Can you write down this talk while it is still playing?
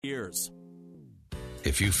years.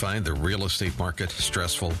 If you find the real estate market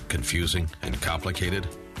stressful, confusing, and complicated,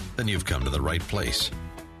 then you've come to the right place.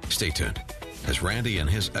 Stay tuned as Randy and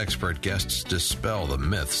his expert guests dispel the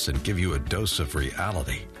myths and give you a dose of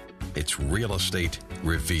reality. It's Real Estate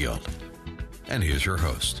Revealed. And here's your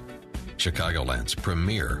host, Chicagoland's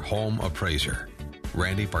premier home appraiser,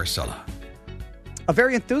 Randy Barcella. A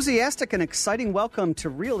very enthusiastic and exciting welcome to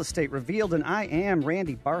Real Estate Revealed, and I am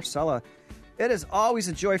Randy Barcella. It is always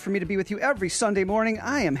a joy for me to be with you every Sunday morning.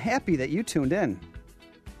 I am happy that you tuned in.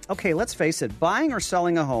 Okay, let's face it, buying or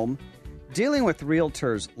selling a home, dealing with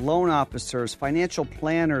realtors, loan officers, financial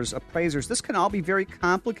planners, appraisers, this can all be very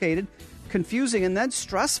complicated, confusing, and then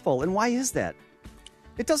stressful. And why is that?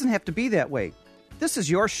 It doesn't have to be that way. This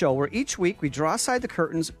is your show where each week we draw aside the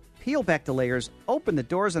curtains, peel back the layers, open the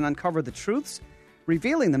doors, and uncover the truths,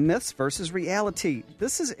 revealing the myths versus reality.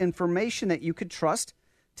 This is information that you could trust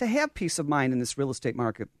to have peace of mind in this real estate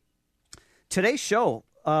market. Today's show,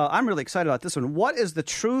 I'm really excited about this one. What is the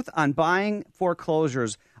truth on buying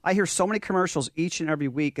foreclosures? I hear so many commercials each and every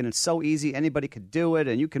week, and it's so easy. Anybody could do it,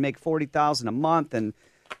 and you can make $40,000 a month, and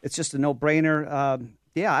it's just a no-brainer.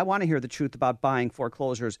 Yeah, I want to hear the truth about buying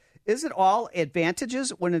foreclosures. Is it all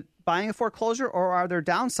advantages when buying a foreclosure, or are there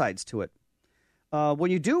downsides to it? When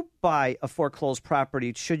you do buy a foreclosed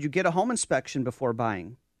property, should you get a home inspection before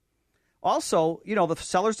buying? Also, you know, the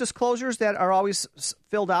seller's disclosures that are always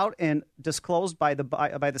filled out and disclosed by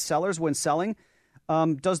the sellers when selling.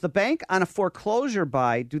 Does the bank on a foreclosure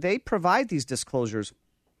buy, do they provide these disclosures?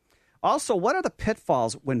 Also, what are the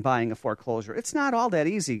pitfalls when buying a foreclosure? It's not all that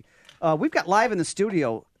easy. We've got live in the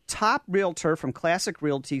studio, top realtor from Classic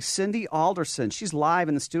Realty, Cindy Alderson. She's live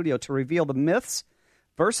in the studio to reveal the myths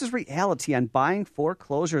versus reality on buying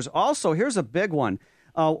foreclosures. Also, here's a big one.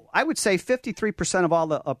 I would say 53% of all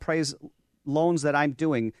the appraised loans that I'm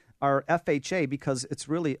doing are FHA because it's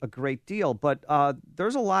really a great deal. But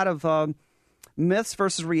there's a lot of myths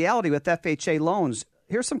versus reality with FHA loans.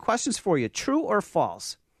 Here's some questions for you. True or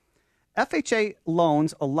false? FHA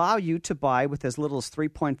loans allow you to buy with as little as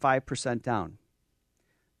 3.5% down.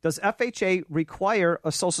 Does FHA require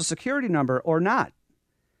a Social Security number or not?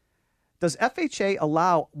 Does FHA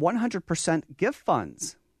allow 100% gift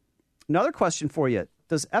funds? Another question for you.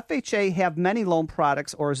 Does FHA have many loan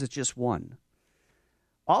products, or is it just one?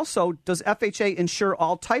 Also, does FHA insure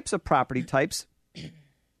all types of property types?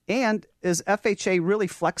 And is FHA really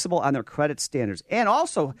flexible on their credit standards? And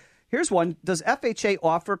also, here's one. Does FHA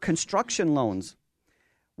offer construction loans?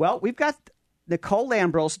 Well, we've got Nicole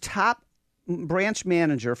Lambros, top branch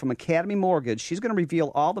manager from Academy Mortgage. She's going to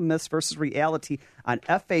reveal all the myths versus reality on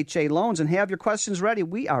FHA loans. And have your questions ready.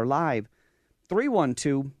 We are live.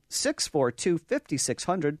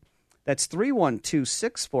 312-642-5600. That's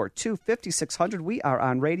 312-642-5600. We are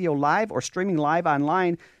on radio live or streaming live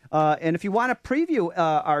online. And if you want to preview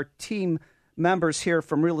our team members here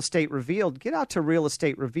from Real Estate Revealed, get out to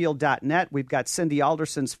realestaterevealed.net. We've got Cindy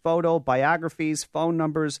Alderson's photo, biographies, phone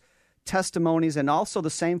numbers, testimonies, and also the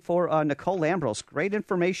same for Nicole Lambros. Great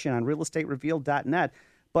information on realestaterevealed.net.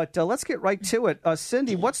 But let's get right to it.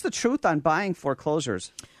 Cindy, what's the truth on buying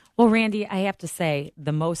foreclosures? Well, Randy, I have to say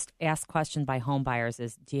the most asked question by home buyers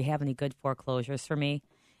is, do you have any good foreclosures for me?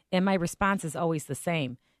 And my response is always the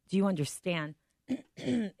same. Do you understand,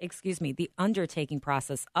 the undertaking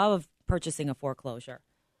process of purchasing a foreclosure?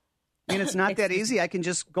 I mean, it's not that easy. I can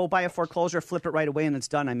just go buy a foreclosure, flip it right away, and it's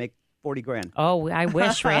done. I make $40,000. Oh, I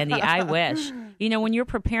wish, Randy. I wish. You know, when you're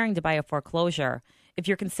preparing to buy a foreclosure, if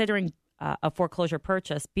you're considering a foreclosure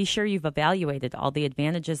purchase, be sure you've evaluated all the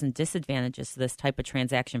advantages and disadvantages to this type of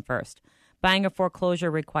transaction first. Buying a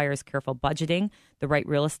foreclosure requires careful budgeting, the right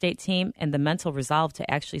real estate team, and the mental resolve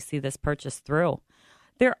to actually see this purchase through.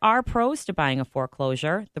 There are pros to buying a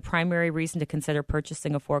foreclosure. The primary reason to consider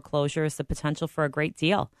purchasing a foreclosure is the potential for a great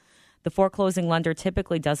deal. The foreclosing lender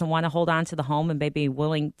typically doesn't want to hold on to the home and may be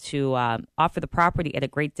willing to offer the property at a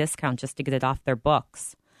great discount just to get it off their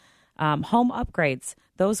books. Home upgrades.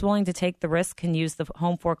 Those willing to take the risk can use the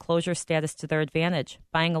home foreclosure status to their advantage,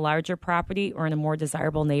 buying a larger property or in a more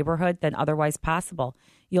desirable neighborhood than otherwise possible.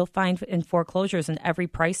 You'll find in foreclosures in every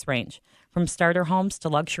price range, from starter homes to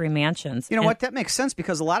luxury mansions. You know what? That makes sense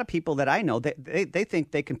because a lot of people that I know, they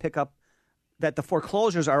think they can pick up that the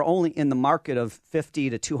foreclosures are only in the market of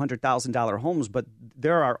 $50,000 to $200,000 homes, but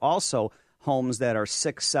there are also homes that are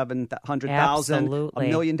 $600,000, $700,000, $1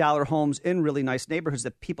 million homes in really nice neighborhoods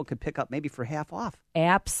that people could pick up maybe for half off.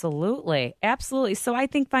 Absolutely. Absolutely. So I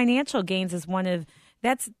think financial gains is one of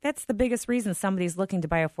that's the biggest reason somebody's looking to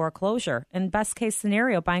buy a foreclosure. In best case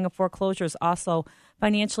scenario, buying a foreclosure is also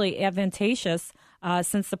financially advantageous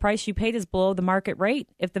since the price you paid is below the market rate.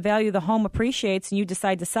 If the value of the home appreciates and you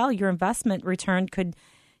decide to sell, your investment return could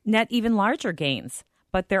net even larger gains.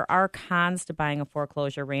 But there are cons to buying a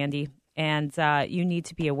foreclosure, Randy, and you need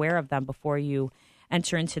to be aware of them before you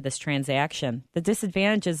enter into this transaction. The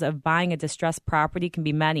disadvantages of buying a distressed property can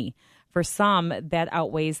be many. For some, that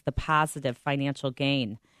outweighs the positive financial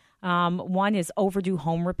gain. One is overdue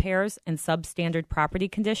home repairs and substandard property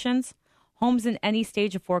conditions. Homes in any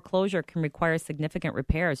stage of foreclosure can require significant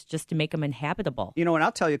repairs just to make them inhabitable. And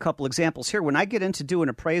I'll tell you a couple examples here. When I get in to do an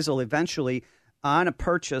appraisal eventually on a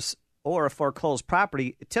purchase or a foreclosed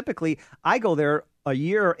property, typically I go there a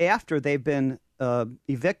year after they've been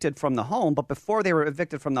evicted from the home. But before they were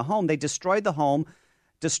evicted from the home, they destroyed the home,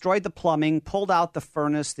 destroyed the plumbing, pulled out the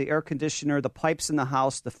furnace, the air conditioner, the pipes in the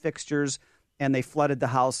house, the fixtures, and they flooded the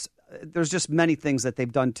house. There's just many things that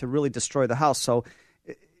they've done to really destroy the house. So,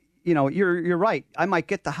 you're right. I might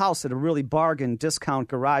get the house at a really bargain discount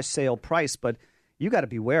garage sale price, but you got to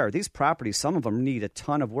beware. These properties, some of them need a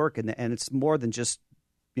ton of work, and it's more than just,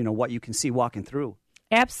 what you can see walking through.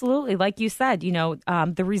 Absolutely. Like you said,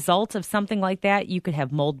 the result of something like that, you could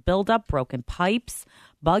have mold buildup, broken pipes,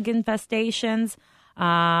 bug infestations.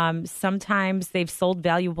 Sometimes they've sold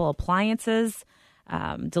valuable appliances,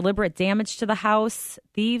 deliberate damage to the house.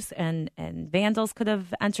 Thieves and vandals could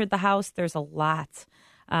have entered the house. There's a lot.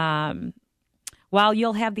 While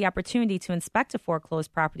you'll have the opportunity to inspect a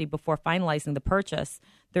foreclosed property before finalizing the purchase,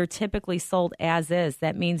 they're typically sold as is.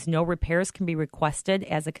 That means no repairs can be requested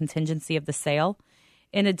as a contingency of the sale.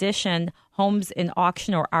 In addition, homes in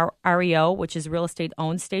auction or REO, which is real estate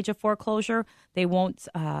owned stage of foreclosure, they won't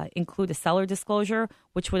include a seller disclosure,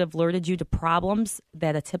 which would have alerted you to problems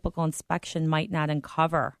that a typical inspection might not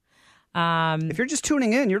uncover. If you're just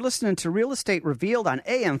tuning in, you're listening to Real Estate Revealed on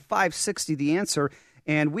AM 560, The Answer,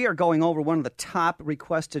 and we are going over one of the top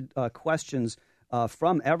requested questions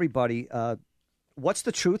from everybody. What's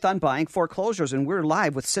the truth on buying foreclosures? And we're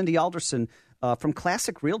live with Cindy Alderson from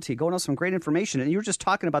Classic Realty, going on some great information. And you were just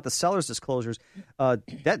talking about the seller's disclosures.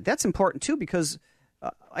 That's important, too, because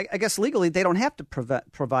I guess legally they don't have to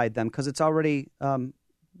provide them because it's already...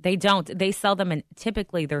 They don't. They sell them, and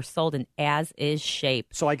typically they're sold in as-is shape.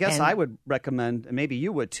 So I guess I would recommend, and maybe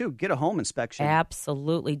you would too, get a home inspection.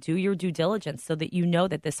 Absolutely. Do your due diligence so that you know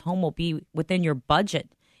that this home will be within your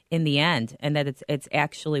budget in the end and that it's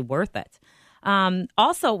actually worth it.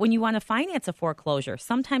 Also, when you want to finance a foreclosure,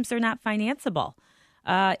 sometimes they're not financeable.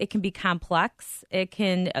 It can be complex.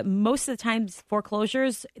 Most of the times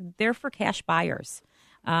foreclosures, they're for cash buyers.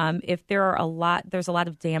 If there's a lot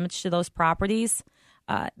of damage to those properties,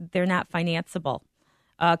 they're not financeable.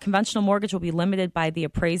 Conventional mortgage will be limited by the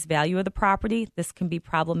appraised value of the property. This can be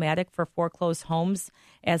problematic for foreclosed homes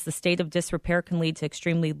as the state of disrepair can lead to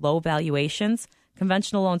extremely low valuations.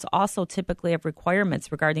 Conventional loans also typically have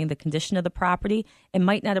requirements regarding the condition of the property and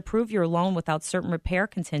might not approve your loan without certain repair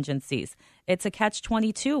contingencies. It's a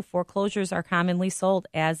catch-22. Foreclosures are commonly sold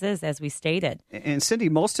as is, as we stated. And Cindy,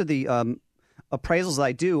 most of the appraisals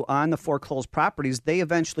I do on the foreclosed properties, they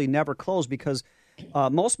eventually never close because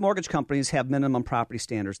most mortgage companies have minimum property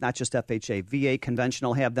standards, not just FHA. VA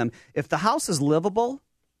conventional have them. If the house is livable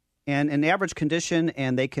and in average condition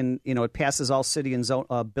and they can, it passes all city and zone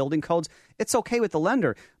building codes, it's okay with the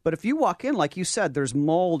lender. But if you walk in, like you said, there's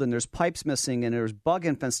mold and there's pipes missing and there's bug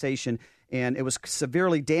infestation and it was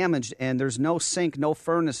severely damaged and there's no sink, no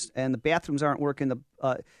furnace, and the bathrooms aren't working,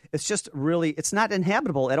 it's just really, it's not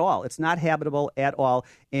inhabitable at all. It's not habitable at all,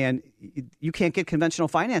 and you can't get conventional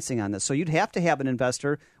financing on this. So you'd have to have an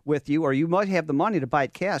investor with you, or you might have the money to buy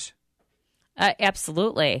it cash.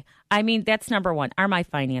 Absolutely. I mean, that's number one. Are my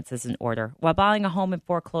finances in order? While buying a home in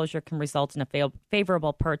foreclosure can result in a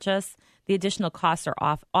favorable purchase, the additional costs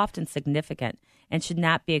are often significant and should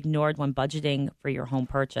not be ignored when budgeting for your home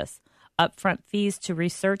purchase. Upfront fees to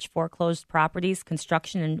research foreclosed properties,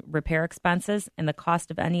 construction and repair expenses, and the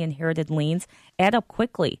cost of any inherited liens add up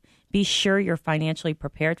quickly. Be sure you're financially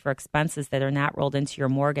prepared for expenses that are not rolled into your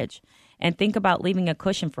mortgage. And think about leaving a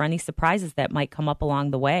cushion for any surprises that might come up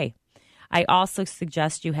along the way. I also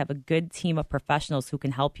suggest you have a good team of professionals who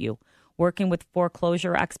can help you. Working with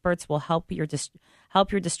foreclosure experts will help your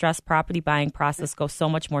distressed property buying process go so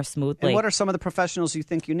much more smoothly. And what are some of the professionals you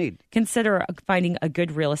think you need? Consider finding a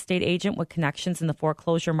good real estate agent with connections in the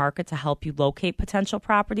foreclosure market to help you locate potential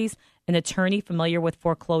properties, an attorney familiar with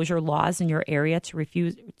foreclosure laws in your area to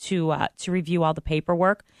review all the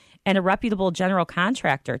paperwork, and a reputable general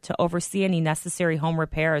contractor to oversee any necessary home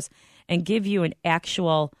repairs and give you an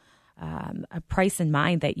actual a price in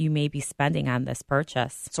mind that you may be spending on this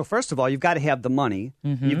purchase. So first of all, you've got to have the money.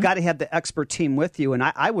 Mm-hmm. You've got to have the expert team with you. And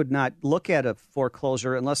I would not look at a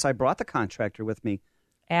foreclosure unless I brought the contractor with me.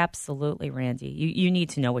 Absolutely, Randy. You need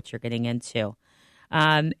to know what you're getting into.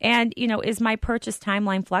 And, is my purchase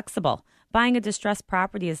timeline flexible? Buying a distressed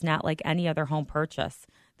property is not like any other home purchase.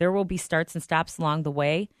 There will be starts and stops along the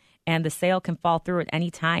way, and the sale can fall through at any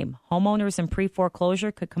time. Homeowners in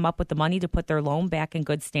pre-foreclosure could come up with the money to put their loan back in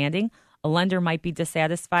good standing. A lender might be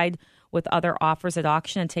dissatisfied with other offers at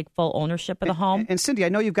auction and take full ownership of the home. And Cindy, I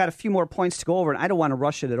know you've got a few more points to go over, and I don't want to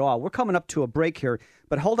rush it at all. We're coming up to a break here,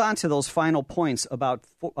 but hold on to those final points about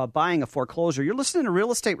buying a foreclosure. You're listening to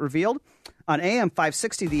Real Estate Revealed on AM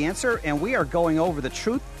 560, The Answer, and we are going over the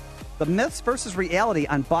truth, the myths versus reality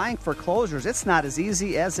on buying foreclosures. It's not as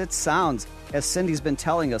easy as it sounds, as Cindy's been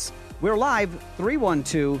telling us. We're live,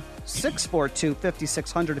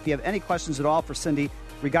 312-642-5600. If you have any questions at all for Cindy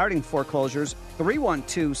regarding foreclosures,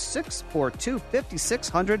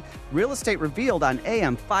 312-642-5600. Real Estate Revealed on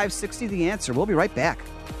AM 560, The Answer. We'll be right back.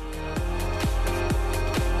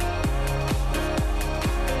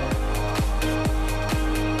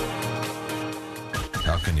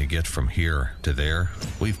 How can you get from here to there?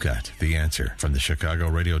 We've got the answer from the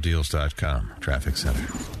ChicagoRadioDeals.com Traffic Center.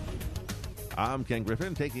 I'm Ken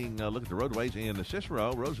Griffin, taking a look at the roadways in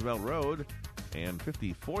Cicero. Roosevelt Road and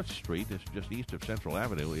 54th Street, this is just east of Central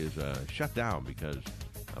Avenue, is shut down because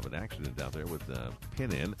of an accident out there with a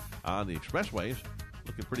pin in. On the expressways,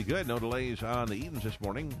 looking pretty good. No delays on the Edens this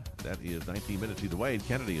morning. That is 19 minutes either way.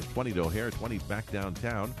 Kennedy is 20 to O'Hare, 20 back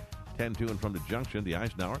downtown. 10 to and from the junction. The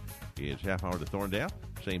Eisenhower is half hour to Thorndale.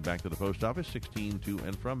 Same back to the post office. 16 to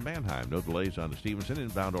and from Manheim. No delays on the Stevenson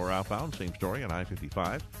inbound or outbound. Same story on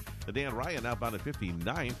I-55. The Dan Ryan outbound at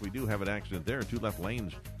 59th. We do have an accident there. 2 left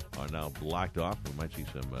lanes are now blocked off. We might see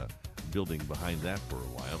some building behind that for a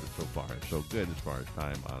while, but so far so good as far as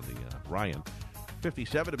time on the Ryan.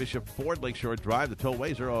 57 to Bishop Ford, Lakeshore Drive. The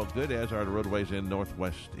tollways are all good, as are the roadways in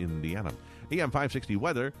northwest Indiana. AM 560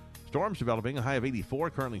 weather. Storms developing, a high of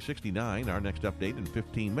 84, currently 69. Our next update in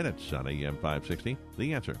 15 minutes on AM 560.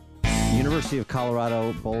 The Answer. University of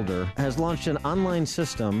Colorado Boulder has launched an online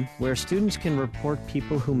system where students can report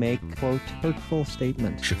people who make, quote, hurtful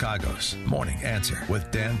statements. Chicago's Morning Answer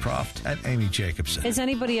with Dan Proft and Amy Jacobson. Has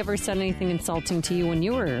anybody ever said anything insulting to you when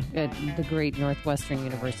you were at the great Northwestern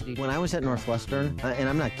University? When I was at Northwestern, and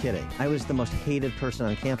I'm not kidding, I was the most hated person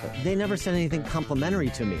on campus. They never said anything complimentary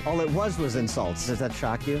to me. All it was insults. Does that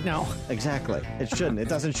shock you? No. Exactly. It shouldn't. It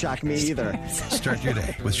doesn't shock me either. Start your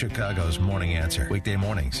day with Chicago's Morning Answer. Weekday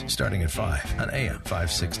mornings starting at 5 on AM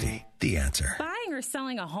 560. The Answer. Buying or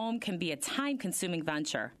selling a home can be a time-consuming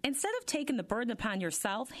venture. Instead of taking the burden upon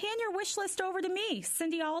yourself, hand your wish list over to me,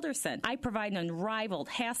 Cindy Alderson. I provide an unrivaled,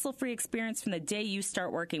 hassle-free experience from the day you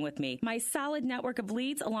start working with me. My solid network of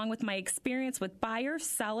leads, along with my experience with buyers,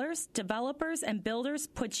 sellers, developers, and builders,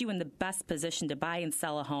 puts you in the best position to buy and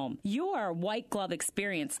sell a home. Your white glove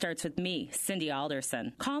experience starts with me, Cindy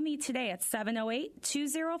Alderson. Call me today at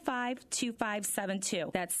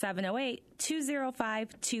 708-205-2572. That's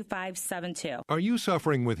 708-205-2572. Are you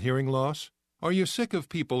suffering with hearing loss? Are you sick of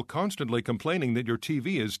people constantly complaining that your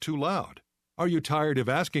TV is too loud? Are you tired of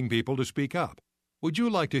asking people to speak up? Would you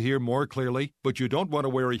like to hear more clearly, but you don't want to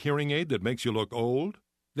wear a hearing aid that makes you look old?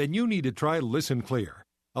 Then you need to try Listen Clear,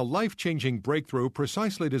 a life-changing breakthrough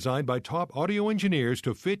precisely designed by top audio engineers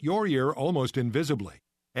to fit your ear almost invisibly.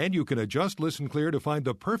 And you can adjust Listen Clear to find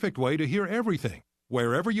the perfect way to hear everything,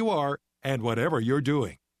 wherever you are and whatever you're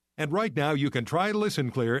doing. And right now, you can try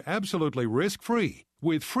Listen Clear absolutely risk-free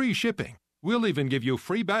with free shipping. We'll even give you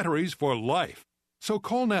free batteries for life. So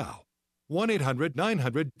call now,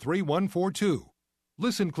 1-800-900-3142.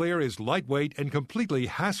 Listen Clear is lightweight and completely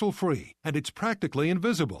hassle-free, and it's practically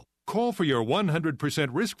invisible. Call for your 100%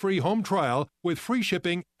 risk-free home trial with free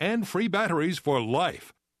shipping and free batteries for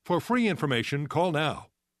life. For free information, call now,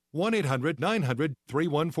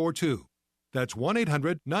 1-800-900-3142. That's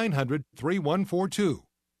 1-800-900-3142.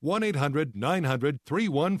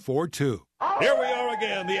 1-800-900-3142. Here we are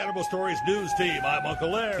again, the Animal Stories news team. I'm Uncle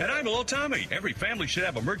Larry. And I'm Little Tommy. Every family should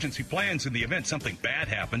have emergency plans in the event something bad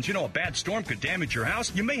happens. You know, a bad storm could damage your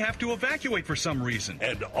house. You may have to evacuate for some reason.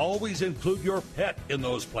 And always include your pet in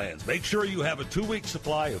those plans. Make sure you have a 2-week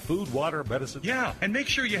supply of food, water, medicine. Yeah, and make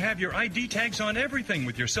sure you have your ID tags on everything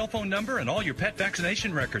with your cell phone number and all your pet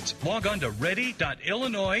vaccination records. Log on to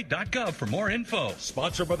ready.illinois.gov for more info.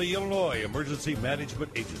 Sponsored by the Illinois Emergency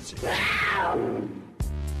Management Agency.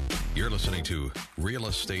 You're listening to Real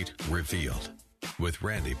Estate Revealed with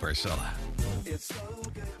Randy Barcella.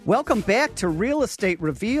 Welcome back to Real Estate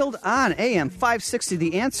Revealed on AM 560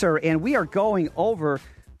 The Answer, and we are going over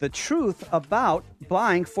the truth about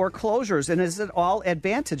buying foreclosures. And is it all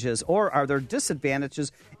advantages, or are there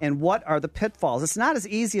disadvantages, and what are the pitfalls? It's not as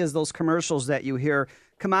easy as those commercials that you hear.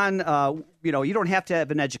 Come on, you don't have to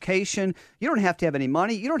have an education. You don't have to have any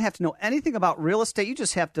money. You don't have to know anything about real estate. You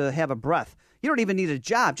just have to have a breath. You don't even need a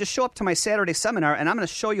job. Just show up to my Saturday seminar, and I'm going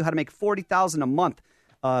to show you how to make $40,000 a month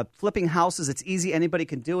flipping houses. It's easy. Anybody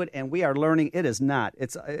can do it, and we are learning it is not.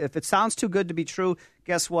 If it sounds too good to be true,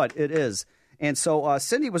 guess what? It is. And so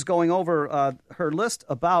Cindy was going over her list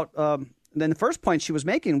about, then the first point she was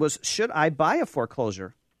making was, should I buy a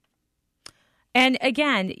foreclosure? And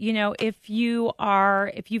again, if you've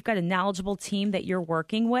got a knowledgeable team that you're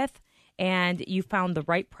working with and you found the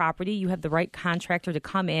right property, you have the right contractor to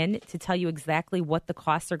come in to tell you exactly what the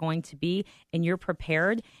costs are going to be, and you're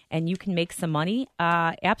prepared and you can make some money,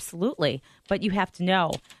 absolutely. But you have to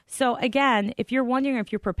know. So again, if you're wondering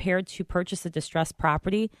if you're prepared to purchase a distressed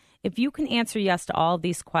property, if you can answer yes to all of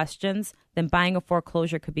these questions, then buying a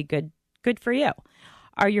foreclosure could be good for you.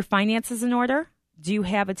 Are your finances in order? Do you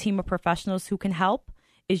have a team of professionals who can help?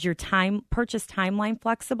 Is your purchase timeline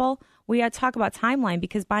flexible? We got to talk about timeline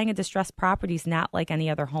because buying a distressed property is not like any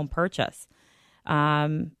other home purchase.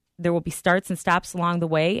 There will be starts and stops along the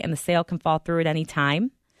way, and the sale can fall through at any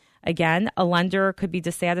time. Again, a lender could be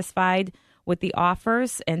dissatisfied with the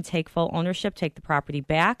offers and take full ownership, take the property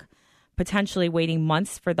back, potentially waiting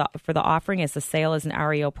months for the offering as the sale is an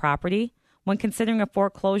REO property. When considering a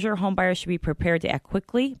foreclosure, home buyers should be prepared to act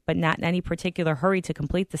quickly, but not in any particular hurry to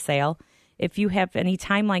complete the sale. If you have any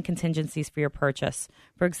timeline contingencies for your purchase,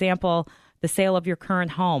 for example, the sale of your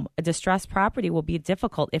current home, a distressed property will be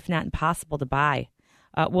difficult, if not impossible, to buy.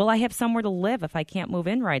 Will I have somewhere to live if I can't move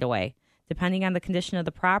in right away? Depending on the condition of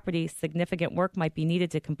the property, significant work might be needed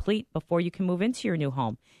to complete before you can move into your new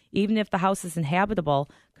home. Even if the house is inhabitable,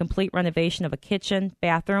 complete renovation of a kitchen,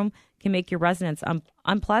 bathroom can make your residence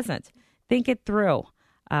unpleasant. Think it through.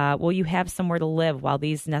 Will you have somewhere to live while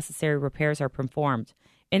these necessary repairs are performed?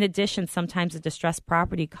 In addition, sometimes a distressed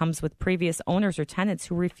property comes with previous owners or tenants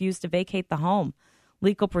who refuse to vacate the home.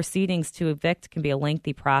 Legal proceedings to evict can be a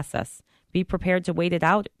lengthy process. Be prepared to wait it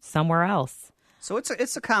out somewhere else. So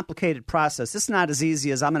it's a complicated process. It's not as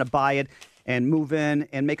easy as I'm going to buy it and move in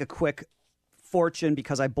and make a quick fortune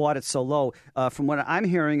because I bought it so low. From what I'm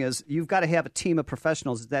hearing is you've got to have a team of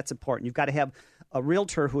professionals. That's important. You've got to have a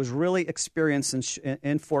realtor who is really experienced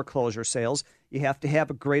in foreclosure sales. You have to have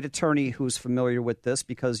a great attorney who's familiar with this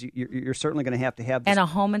because you're certainly going to have this. And a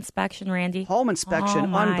home inspection, Randy. Home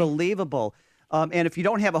inspection, unbelievable. And if you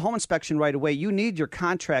don't have a home inspection right away, you need your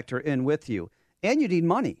contractor in with you. And you need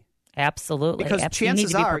money. Absolutely. Because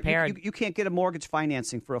chances are you can't get a mortgage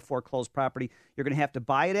financing for a foreclosed property. You're going to have to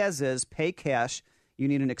buy it as is, pay cash. You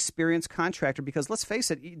need an experienced contractor because let's face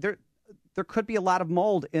it, there could be a lot of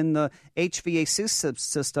mold in the HVAC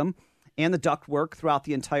system and the ductwork throughout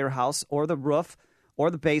the entire house or the roof or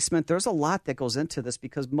the basement. There's a lot that goes into this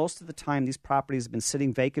because most of the time these properties have been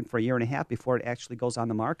sitting vacant for a year and a half before it actually goes on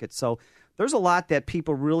the market. So there's a lot that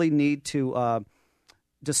people really need to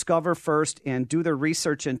discover first and do their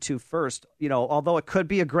research into first. Although it could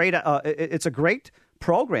be it's a great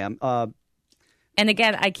program. And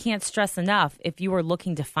again, I can't stress enough, if you are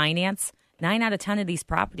looking to finance, 9 out of 10 of these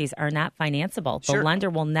properties are not financeable. The lender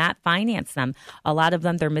will not finance them. A lot of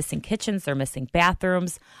them, they're missing kitchens, they're missing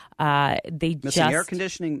bathrooms. Missing air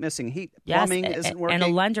conditioning, missing heat, plumbing isn't working. And a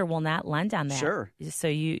lender will not lend on that. Sure. So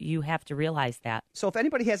you have to realize that. So if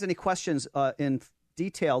anybody has any questions in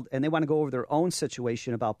detailed and they want to go over their own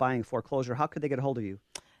situation about buying foreclosure, how could they get a hold of you?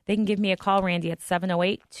 They can give me a call, Randy, at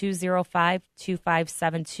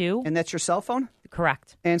 708-205-2572. And that's your cell phone?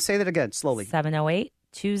 Correct. And say that again, slowly.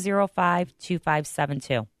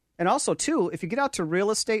 708-205-2572. And also, too, if you get out to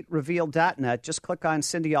realestatereveal.net, just click on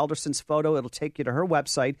Cindy Alderson's photo. It'll take you to her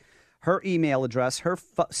website, her email address, her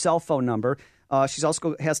cell phone number. She's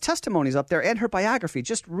also has testimonies up there and her biography.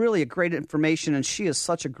 Just really a great information, and she is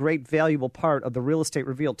such a great, valuable part of the Real Estate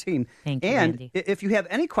Reveal team. Thank you, and Randy. If you have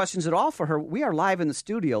any questions at all for her, we are live in the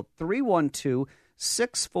studio,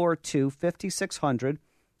 312-642-5600.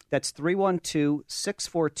 That's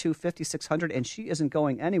 312-642-5600, and she isn't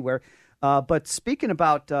going anywhere. But speaking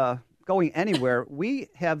about going anywhere, we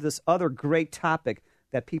have this other great topic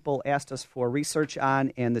that people asked us for research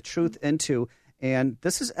on and the truth into. And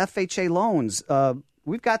this is FHA loans.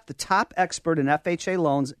 We've got the top expert in FHA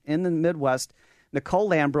loans in the Midwest, Nicole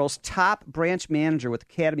Lambros, top branch manager with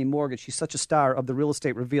Academy Mortgage. She's such a star of the Real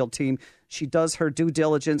Estate Reveal team. She does her due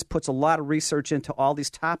diligence, puts a lot of research into all these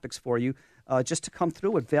topics for you just to come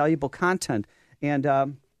through with valuable content. And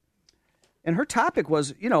her topic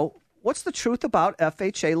was, what's the truth about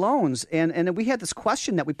FHA loans? And we had this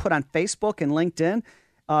question that we put on Facebook and LinkedIn.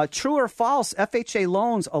 True or false, FHA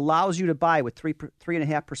loans allows you to buy with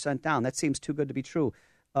 3.5% down. That seems too good to be true.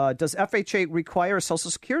 Does FHA require a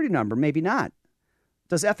Social Security number? Maybe not.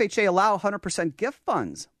 Does FHA allow 100% gift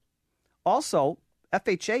funds? Also,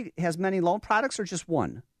 FHA has many loan products or just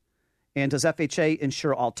one? And does FHA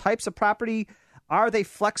insure all types of property? Are they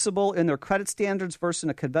flexible in their credit standards versus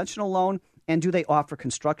a conventional loan? And do they offer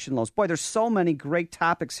construction loans? Boy, there's so many great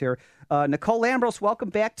topics here. Nicole Lambros, welcome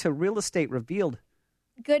back to Real Estate Revealed.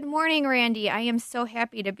 Good morning, Randy. I am so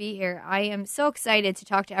happy to be here. I am so excited to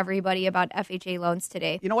talk to everybody about FHA loans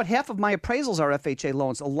today. You know what? Half of my appraisals are FHA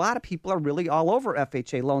loans. A lot of people are really all over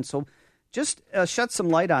FHA loans. So just shed some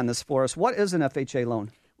light on this for us. What is an FHA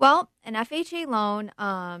loan? Well, an FHA loan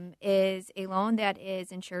is a loan that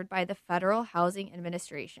is insured by the Federal Housing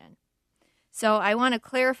Administration. So I want to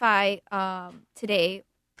clarify today,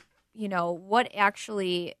 what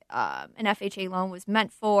actually an FHA loan was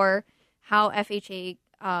meant for, how FHA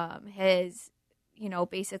has,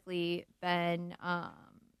 basically been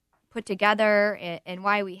put together and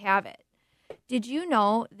why we have it. Did you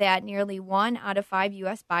know that nearly 1 out of 5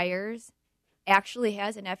 U.S. buyers actually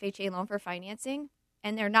has an FHA loan for financing?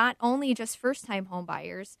 And they're not only just first-time home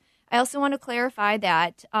buyers. I also want to clarify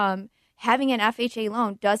that having an FHA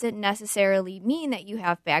loan doesn't necessarily mean that you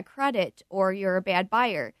have bad credit or you're a bad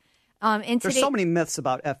buyer. There's so many myths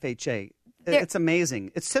about FHA. It's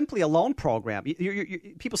amazing. It's simply a loan program.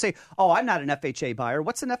 People say, "Oh, I'm not an FHA buyer."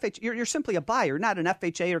 What's an FHA? You're simply a buyer, not an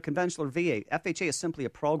FHA or conventional or VA. FHA is simply a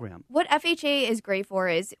program. What FHA is great for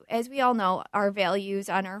is, as we all know, our values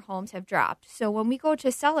on our homes have dropped. So when we go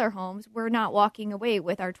to sell our homes, we're not walking away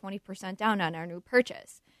with our 20% down on our new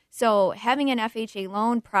purchase. So having an FHA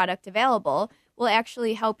loan product available will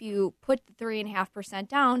actually help you put the 3.5%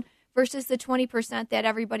 down versus the 20% that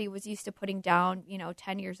everybody was used to putting down,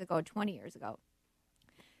 10 years ago, 20 years ago.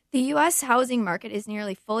 The U.S. housing market is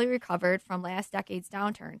nearly fully recovered from last decade's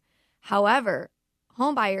downturn. However,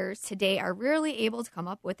 home buyers today are rarely able to come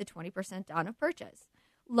up with the 20% down of purchase.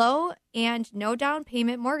 Low and no down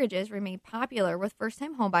payment mortgages remain popular with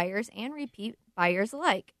first-time home buyers and repeat buyers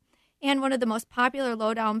alike. And one of the most popular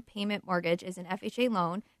low down payment mortgage is an FHA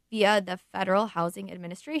loan via the Federal Housing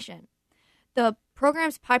Administration. The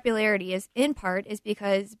program's popularity is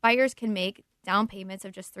because buyers can make down payments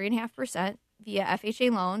of just 3.5% via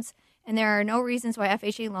FHA loans, and there are no reasons why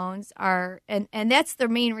FHA loans are, and that's the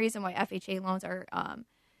main reason why FHA loans are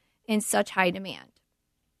in such high demand.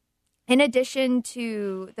 In addition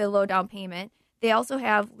to the low down payment, they also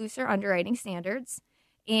have looser underwriting standards,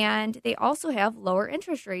 and they also have lower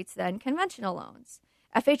interest rates than conventional loans.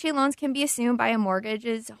 FHA loans can be assumed by a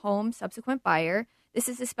mortgage's home subsequent buyer. This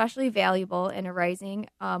is especially valuable in a rising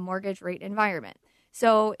mortgage rate environment.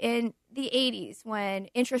 So in the 80s, when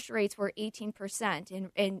interest rates were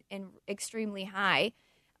 18% and extremely high,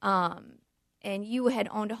 and you had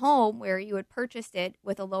owned a home where you had purchased it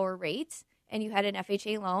with a lower rate and you had an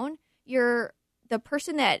FHA loan, the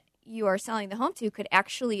person that you are selling the home to could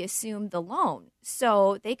actually assume the loan.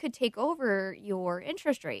 So they could take over your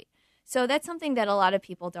interest rate. So that's something that a lot of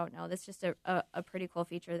people don't know. That's just a pretty cool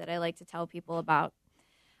feature that I like to tell people about.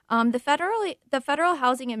 The Federal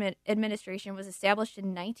Housing Administration was established in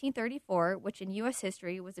 1934, which in U.S.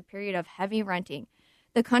 history was a period of heavy renting.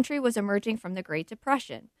 The country was emerging from the Great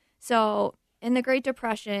Depression. So in the Great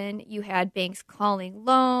Depression, you had banks calling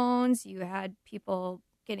loans, you had people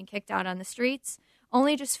getting kicked out on the streets.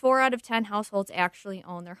 Only just 4 out of 10 households actually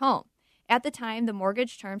owned their home. At the time, the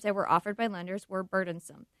mortgage terms that were offered by lenders were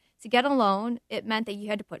burdensome. To get a loan, it meant that you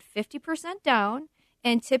had to put 50% down,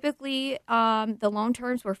 and typically the loan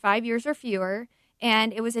terms were 5 years or fewer,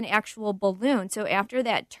 and it was an actual balloon. So after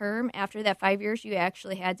that term, after that 5 years, you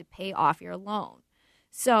actually had to pay off your loan.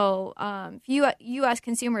 So U.S.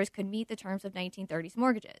 consumers could meet the terms of 1930s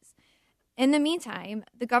mortgages. In the meantime,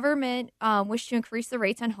 the government wished to increase the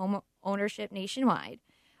rates on home ownership nationwide.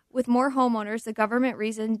 With more homeowners, the government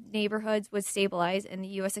reasoned neighborhoods would stabilize and the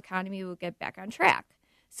U.S. economy would get back on track.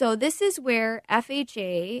 So this is where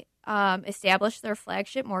FHA established their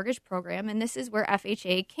flagship mortgage program, and this is where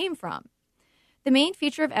FHA came from. The main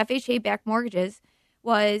feature of FHA-backed mortgages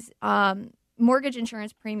was mortgage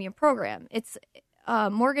insurance premium program. It's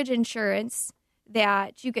mortgage insurance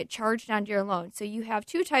that you get charged onto your loan. So you have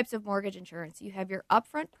two types of mortgage insurance. You have your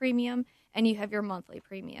upfront premium and you have your monthly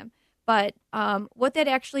premium. But what that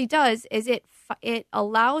actually does is it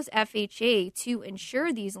allows FHA to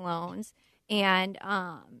insure these loans, and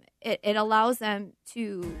it allows them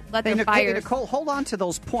to let their buyers... Hey, Nicole, hold on to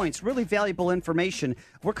those points. Really valuable information.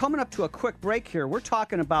 We're coming up to a quick break here. We're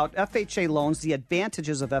talking about FHA loans, the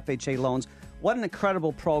advantages of FHA loans. What an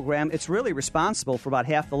incredible program. It's really responsible for about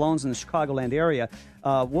half the loans in the Chicagoland area.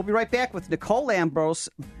 We'll be right back with Nicole Lambros,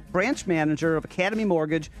 branch manager of Academy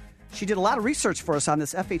Mortgage. She did a lot of research for us on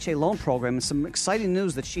this FHA loan program and some exciting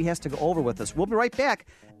news that she has to go over with us. We'll be right back.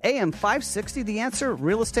 AM 560, The Answer,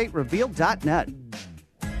 realestaterevealed.net.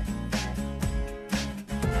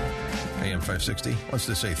 AM 560 wants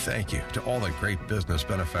to say thank you to all the great business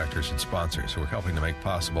benefactors and sponsors who are helping to make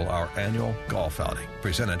possible our annual golf outing,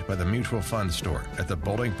 presented by the Mutual Fund Store at the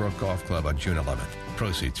Bolingbrook Golf Club on June 11th.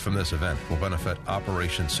 Proceeds from this event will benefit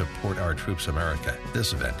Operation Support Our Troops America.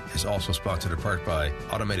 This event is also sponsored in part by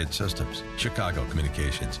Automated Systems, Chicago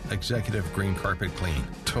Communications, Executive Green Carpet Clean,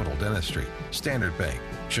 Total Dentistry, Standard Bank,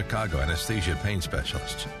 Chicago Anesthesia Pain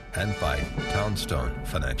Specialists, and by Townstone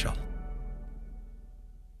Financial.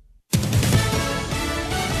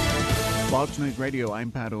 Fox News Radio, I'm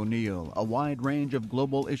Pat O'Neill. A wide range of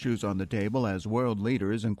global issues on the table as world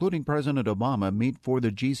leaders, including President Obama, meet for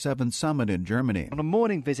the G7 summit in Germany. On a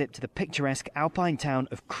morning visit to the picturesque alpine town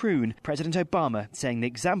of Kroon, President Obama saying the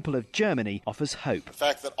example of Germany offers hope. The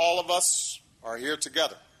fact that all of us are here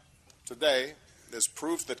together today is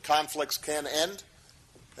proof that conflicts can end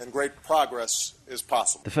and great progress is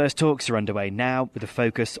possible. The first talks are underway now with a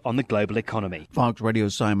focus on the global economy. Fox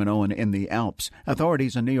Radio's Simon Owen in the Alps.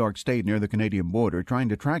 Authorities in New York State near the Canadian border trying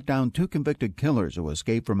to track down 2 convicted killers who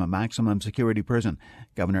escaped from a maximum security prison.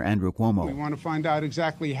 Governor Andrew Cuomo. We want to find out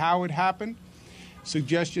exactly how it happened.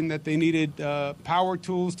 Suggestion that they needed power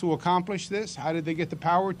tools to accomplish this. How did they get the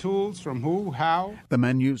power tools? From who? How? The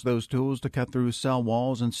men used those tools to cut through cell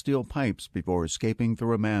walls and steel pipes before escaping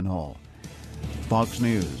through a manhole. Fox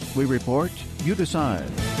News. We report, you decide.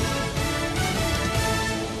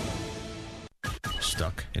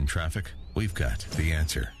 Stuck in traffic? We've got the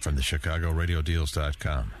answer from the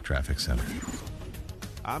ChicagoRadioDeals.com Traffic Center.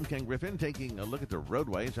 I'm Ken Griffin, taking a look at the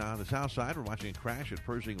roadways on the south side. We're watching a crash at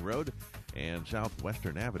Pershing Road and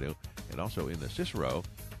Southwestern Avenue, and also in the Cicero.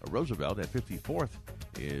 Roosevelt at 54th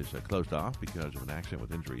is closed off because of an accident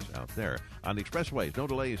with injuries out there. On the expressways, no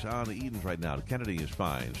delays on the Edens right now. The Kennedy is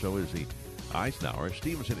fine. So is the Eisenhower.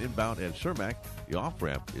 Stevenson inbound at Cermak. The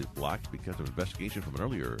off-ramp is blocked because of investigation from an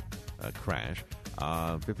earlier crash.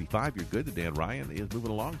 55, you're good. The Dan Ryan is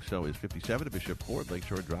moving along. So is 57 at Bishop Ford,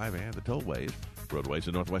 Lakeshore Drive, and the tollways. Roadways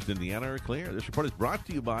in northwest Indiana are clear. This report is brought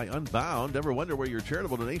to you by Unbound. Ever wonder where your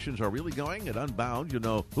charitable donations are really going? At Unbound, you'll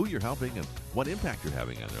know who you're helping and what impact you're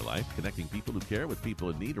having on their life. Connecting people who care with people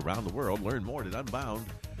in need around the world. Learn more at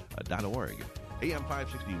unbound.org. AM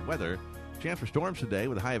 560 weather. Chance for storms today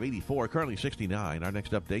with a high of 84, currently 69. Our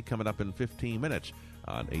next update coming up in 15 minutes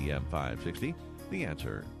on AM 560. The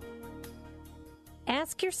Answer.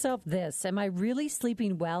 Ask yourself this, am I really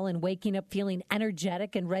sleeping well and waking up feeling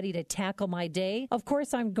energetic and ready to tackle my day? Of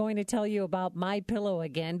course, I'm going to tell you about MyPillow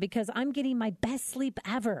again because I'm getting my best sleep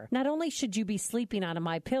ever. Not only should you be sleeping on a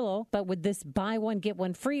MyPillow, but with this buy one, get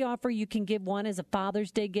one free offer, you can give one as a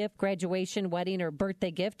Father's Day gift, graduation, wedding, or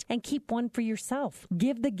birthday gift, and keep one for yourself.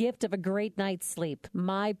 Give the gift of a great night's sleep.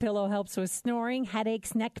 MyPillow helps with snoring,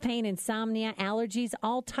 headaches, neck pain, insomnia, allergies,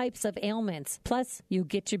 all types of ailments. Plus, you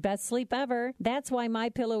get your best sleep ever. That's why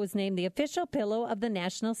MyPillow is named the official pillow of the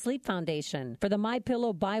National Sleep Foundation. For the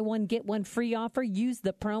MyPillow buy one, get one free offer, use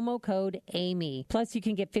the promo code AMY. Plus, you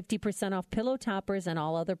can get 50% off pillow toppers and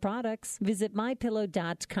all other products. Visit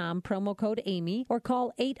MyPillow.com, promo code AMY, or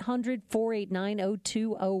call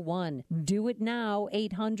 800-489-0201. Do it now,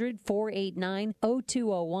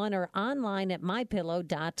 800-489-0201, or online at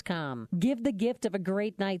MyPillow.com. Give the gift of a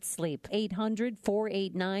great night's sleep,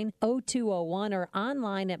 800-489-0201, or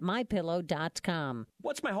online at MyPillow.com.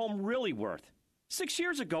 What's my home really worth? 6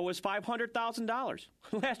 years ago it was $500,000.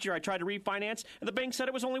 Last year I tried to refinance, and the bank said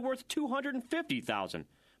it was only worth $250,000.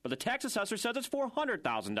 But the tax assessor says it's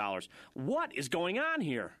 $400,000. What is going on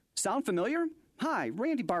here? Sound familiar? Hi,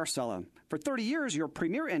 Randy Barcella. For 30 years, your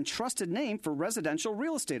premier and trusted name for residential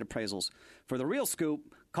real estate appraisals. For the real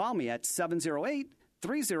scoop, call me at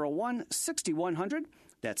 708-301-6100.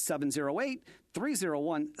 That's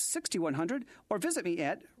 708-301-6100, or visit me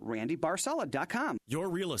at randybarcella.com.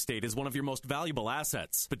 Your real estate is one of your most valuable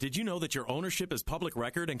assets, but did you know that your ownership is public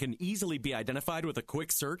record and can easily be identified with a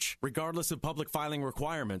quick search? Regardless of public filing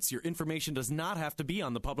requirements, your information does not have to be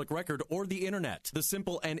on the public record or the internet. The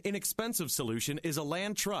simple and inexpensive solution is a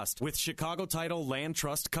land trust with Chicago Title Land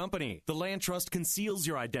Trust Company. The land trust conceals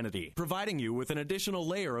your identity, providing you with an additional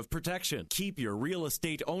layer of protection. Keep your real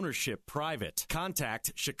estate ownership private.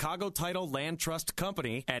 Contact Chicago Title Land Trust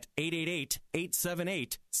Company at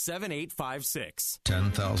 888-878-7856.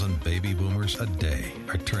 10,000 baby boomers a day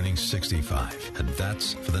are turning 65, and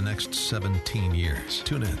that's for the next 17 years.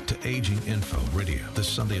 Tune in to Aging Info Radio this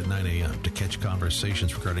Sunday at 9 a.m. to catch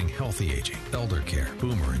conversations regarding healthy aging, elder care,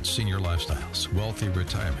 boomer and senior lifestyles, wealthy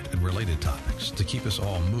retirement, and related topics to keep us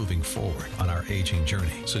all moving forward on our aging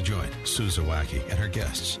journey. So join Sue Zawacki and her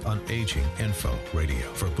guests on Aging Info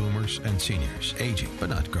Radio for boomers and seniors, aging but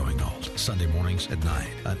not growing old. Sunday mornings at 9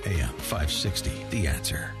 on AM 560. The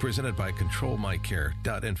Answer. Presented by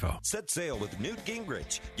ControlMyCare.info. Set sail with Newt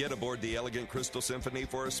Gingrich. Get aboard the Elegant Crystal Symphony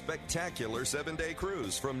for a spectacular 7-day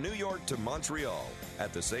cruise from New York to Montreal.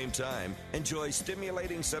 At the same time, enjoy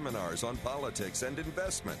stimulating seminars on politics and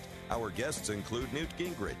investment. Our guests include Newt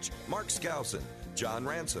Gingrich, Mark Skousen, John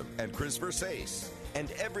Ransom, and Chris Versace. And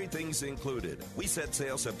everything's included. We set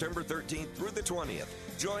sail September 13th through the 20th.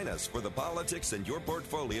 Join us for the Politics in Your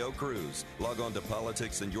Portfolio cruise. Log on to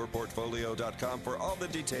politicsinyourportfolio.com for all the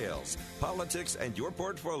details.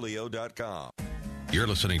 Politicsandyourportfolio.com. You're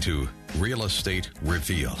listening to Real Estate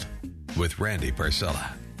Revealed with Randy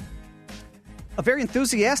Barcella. A very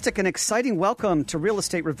enthusiastic and exciting welcome to Real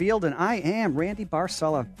Estate Revealed, and I am Randy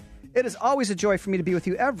Barcella. It is always a joy for me to be with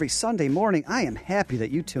you every Sunday morning. I am happy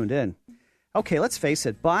that you tuned in. Okay, let's face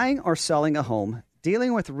it, buying or selling a home,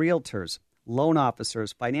 dealing with realtors, loan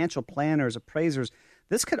officers, financial planners, appraisers,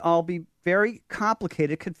 this could all be very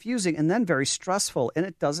complicated, confusing, and then very stressful, and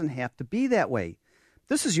it doesn't have to be that way.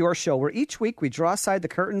 This is your show where each week we draw aside the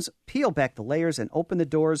curtains, peel back the layers, and open the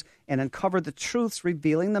doors and uncover the truths,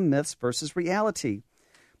 revealing the myths versus reality.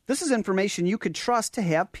 This is information you could trust to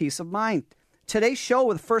have peace of mind. Today's show,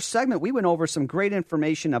 with the first segment, we went over some great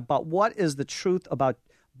information about what is the truth about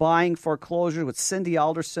buying foreclosure with Cindy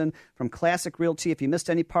Alderson from Classic Realty. If you missed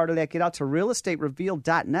any part of that, get out to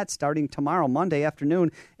realestaterevealed.net starting tomorrow, Monday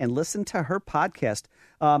afternoon, and listen to her podcast.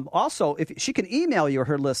 Also, if she can email you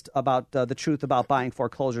her list about the truth about buying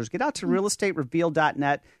foreclosures, get out to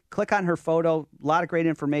realestaterevealed.net. Click on her photo, a lot of great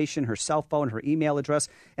information, her cell phone, her email address.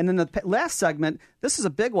 And then the last segment, this is a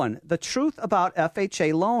big one, the truth about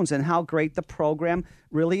FHA loans and how great the program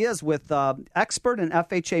really is with expert in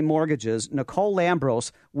FHA mortgages, Nicole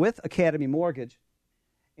Lambros with Academy Mortgage.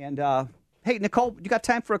 And, hey, Nicole, you got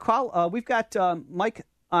time for a call? We've got Mike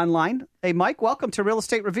online. Hey, Mike, welcome to Real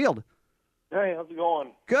Estate Revealed. Hey, how's it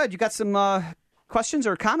going? Good. You got some questions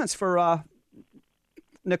or comments for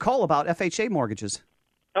Nicole about FHA mortgages?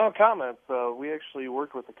 Oh, comments. We actually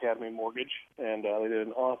worked with Academy Mortgage, and they did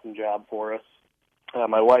an awesome job for us.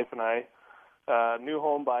 My wife and I, new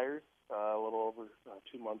home buyers, a little over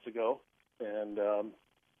 2 months ago, and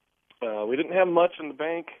we didn't have much in the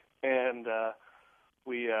bank, and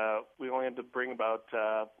we only had to bring about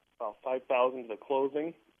 $5,000 to the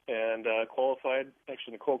closing, and qualified.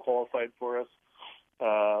 Actually, Nicole qualified for us,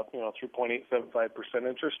 3.875%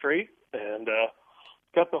 interest rate, and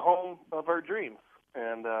got the home of our dreams.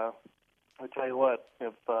 And I tell you what,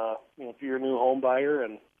 if you're a new home buyer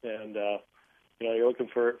and you're looking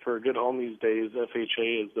for a good home these days,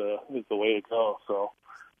 FHA is the way to go. So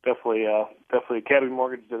definitely Academy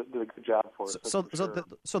Mortgage did a good job for us. So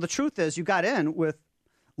the truth is, you got in with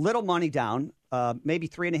little money down, maybe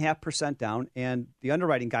 3.5% down, and the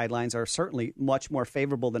underwriting guidelines are certainly much more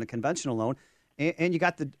favorable than a conventional loan. And you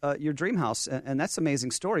got your dream house, and that's an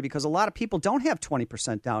amazing story because a lot of people don't have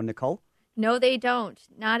 20% down, Nicole. No, they don't.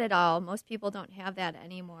 Not at all. Most people don't have that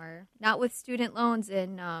anymore. Not with student loans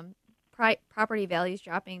and property values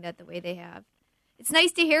dropping that the way they have. It's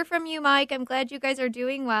nice to hear from you, Mike. I'm glad you guys are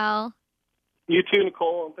doing well. You too,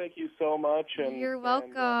 Nicole, and thank you so much. And you're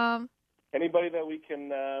welcome. And, anybody that we can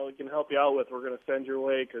help you out with, we're going to send your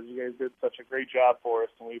way because you guys did such a great job for us,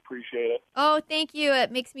 and we appreciate it. Oh, thank you.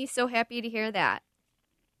 It makes me so happy to hear that.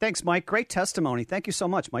 Thanks, Mike. Great testimony. Thank you so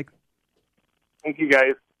much, Mike. Thank you,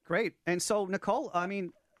 guys. Great. And so, Nicole, I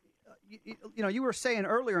mean, you were saying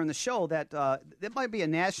earlier in the show that it might be a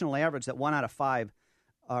national average that 1 out of 5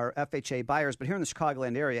 are FHA buyers. But here in the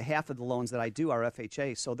Chicagoland area, half of the loans that I do are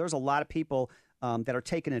FHA. So there's a lot of people that are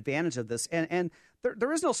taking advantage of this. And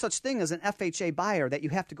there is no such thing as an FHA buyer that you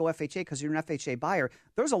have to go FHA because you're an FHA buyer.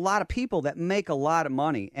 There's a lot of people that make a lot of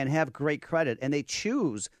money and have great credit, and they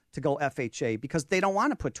choose to go FHA because they don't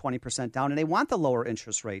want to put 20% down and they want the lower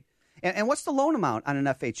interest rate. And what's the loan amount on an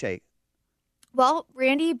FHA? Well,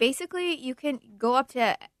 Randy, basically you can go up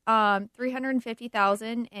to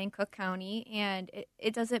 $350,000 in Cook County, and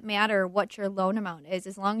it doesn't matter what your loan amount is.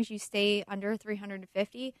 As long as you stay under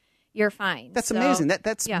 $350,000, you're fine. That's So, amazing.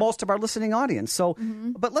 That's yeah. most of our listening audience. So,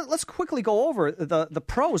 but let's quickly go over the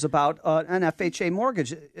pros about an FHA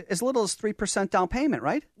mortgage. As little as 3% down payment,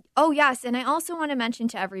 right? Oh, yes. And I also want to mention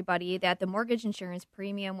to everybody that the mortgage insurance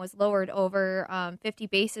premium was lowered over 50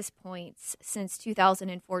 basis points since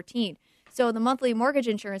 2014. So the monthly mortgage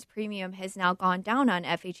insurance premium has now gone down on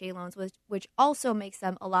FHA loans, which also makes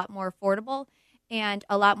them a lot more affordable and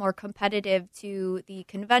a lot more competitive to the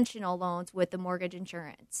conventional loans with the mortgage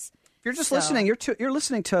insurance. If you're just listening, you're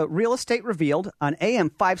listening to Real Estate Revealed on AM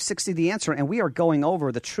 560 The Answer, and we are going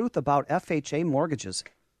over the truth about FHA mortgages.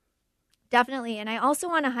 Definitely. And I also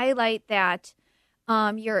want to highlight that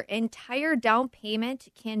your entire down payment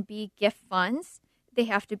can be gift funds. They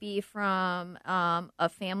have to be from a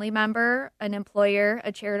family member, an employer,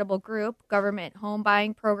 a charitable group, government home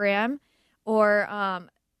buying program, or,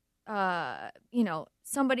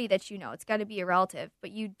 somebody that you know. It's got to be a relative.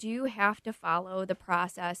 But you do have to follow the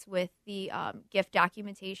process with the gift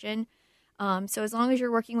documentation. So as long as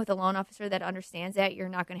you're working with a loan officer that understands that, you're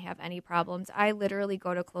not going to have any problems. I literally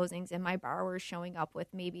go to closings and my borrower's showing up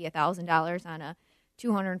with maybe $1,000 on a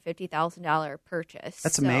 $250,000 purchase.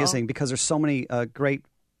 That's amazing because there's so many great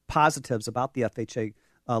positives about the FHA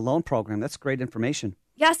loan program. That's great information.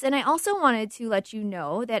 Yes, and I also wanted to let you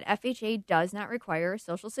know that FHA does not require a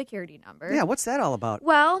Social Security number. Yeah, what's that all about?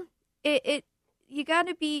 Well, you've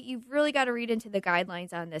really got to read into the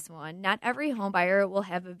guidelines on this one. Not every home buyer will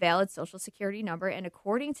have a valid Social Security number, and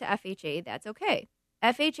according to FHA, that's okay.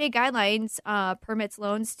 FHA guidelines permits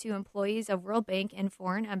loans to employees of World Bank and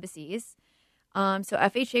foreign embassies. So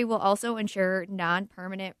FHA will also insure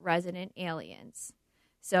non-permanent resident aliens.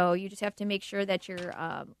 So you just have to make sure that your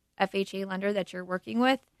FHA lender that you're working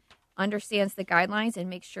with understands the guidelines and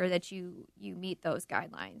make sure that you meet those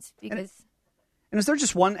guidelines. And is there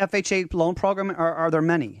just one FHA loan program, or are there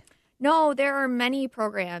many? No, there are many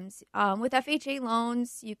programs. With FHA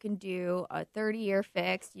loans, you can do a 30-year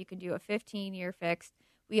fixed. You can do a 15-year fixed.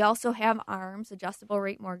 We also have ARMs, adjustable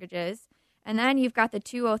rate mortgages. And then you've got the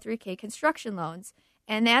 203K construction loans.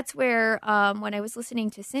 And that's where, when I was listening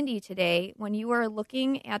to Cindy today, when you are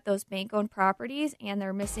looking at those bank-owned properties and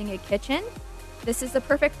they're missing a kitchen, this is the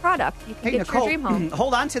perfect product. You can get Nicole, your dream home.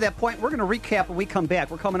 Hold on to that point. We're going to recap when we come back.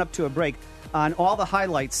 We're coming up to a break on all the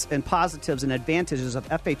highlights and positives and advantages of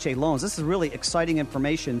FHA loans. This is really exciting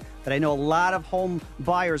information that I know a lot of home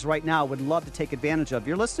buyers right now would love to take advantage of.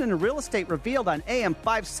 You're listening to Real Estate Revealed on AM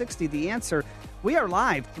 560 The Answer. We are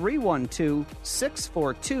live,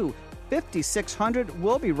 312-642-5600.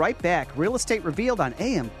 We'll be right back. Real Estate Revealed on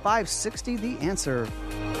AM 560 The Answer.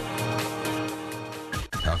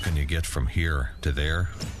 How can you get from here to there?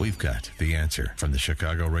 We've got the answer from the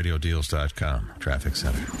ChicagoRadioDeals.com Traffic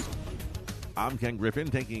Center. I'm Ken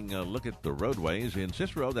Griffin, taking a look at the roadways. In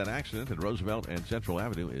Cicero, that accident at Roosevelt and Central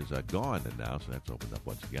Avenue is gone now, so that's opened up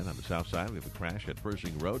once again. On the south side, we have a crash at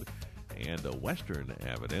Persing Road and Western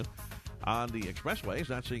Avenue. On the expressways,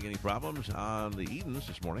 not seeing any problems. On the Edens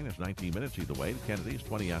this morning, it's 19 minutes either way. The Kennedy's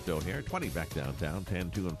 20 out to O'Hare, 20 back downtown,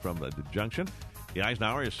 10 to and from the junction. The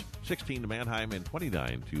Eisenhower is 16 to Manheim and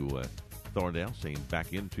 29 to Thorndale, same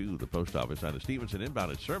back into the post office. On the Stevenson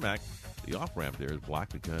inbound at Cermak, the off-ramp there is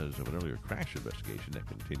blocked because of an earlier crash investigation that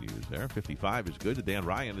continues there. 55 is good to Dan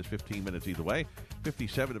Ryan is 15 minutes either way.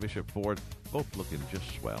 57 to Bishop Ford, both looking just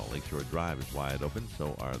swell. Lakeshore Drive is wide open,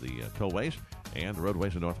 so are the tollways. And the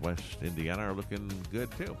roadways in northwest Indiana are looking good,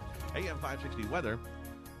 too. AM 560 weather.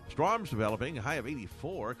 Storms developing, a high of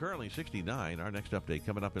 84, currently 69. Our next update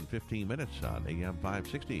coming up in 15 minutes on AM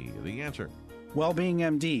 560. The Answer. Wellbeing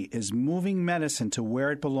MD is moving medicine to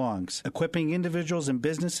where it belongs, equipping individuals and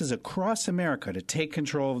businesses across America to take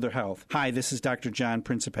control of their health. Hi, this is Dr. John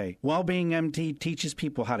Principe. Wellbeing MD teaches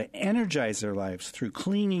people how to energize their lives through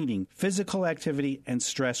clean eating, physical activity, and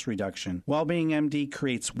stress reduction. Wellbeing MD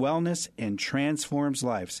creates wellness and transforms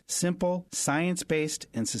lives. Simple, science-based,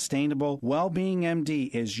 and sustainable. Wellbeing MD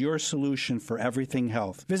is your solution for everything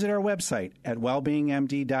health. Visit our website at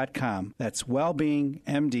wellbeingmd.com. That's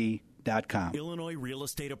wellbeingmd.com. Illinois Real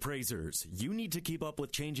Estate Appraisers. You need to keep up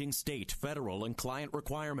with changing state, federal, and client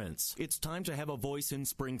requirements. It's time to have a voice in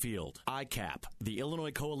Springfield. ICAP, the Illinois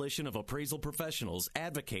Coalition of Appraisal Professionals,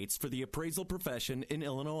 advocates for the appraisal profession in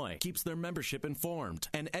Illinois, keeps their membership informed,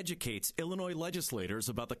 and educates Illinois legislators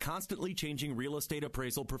about the constantly changing real estate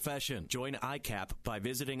appraisal profession. Join ICAP by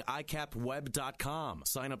visiting icapweb.com.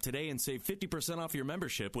 Sign up today and save 50% off your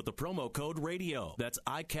membership with the promo code RADIO. That's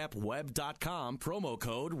icapweb.com, promo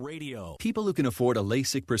code RADIO. People who can afford a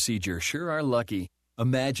LASIK procedure sure are lucky.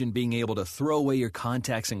 Imagine being able to throw away your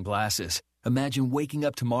contacts and glasses. Imagine waking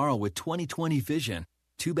up tomorrow with 20/20 vision.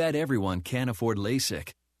 Too bad everyone can't afford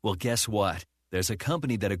LASIK. Well, guess what? there's a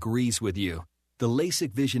company that agrees with you. The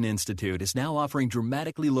LASIK Vision Institute is now offering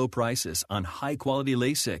dramatically low prices on high-quality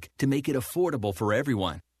LASIK to make it affordable for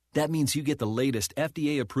everyone. That means you get the latest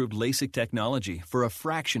FDA-approved LASIK technology for a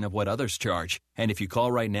fraction of what others charge. And if you call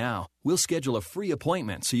right now, we'll schedule a free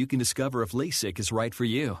appointment so you can discover if LASIK is right for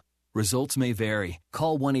you. Results may vary.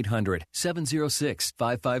 Call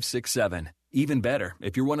 1-800-706-5567. Even better,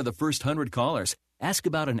 if you're one of the first 100 callers, ask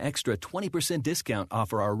about an extra 20% discount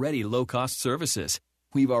off our already low-cost services.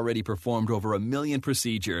 We've already performed over 1 million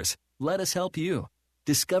procedures. Let us help you.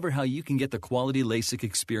 Discover how you can get the quality LASIK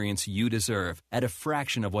experience you deserve at a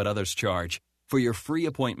fraction of what others charge. For your free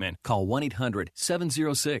appointment, call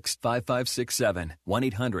 1-800-706-5567.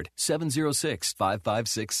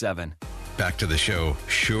 1-800-706-5567. Back to the show,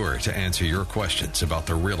 sure to answer your questions about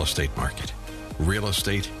the real estate market. Real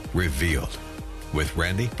Estate Revealed with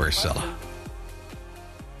Randy Barcella.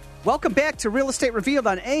 Welcome back to Real Estate Revealed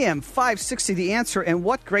on AM 560 The Answer, and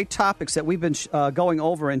what great topics that we've been going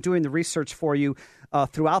over and doing the research for you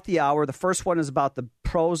throughout the hour. The first one is about the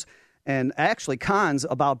pros and actually cons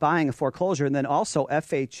about buying a foreclosure, and then also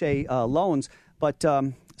FHA loans. But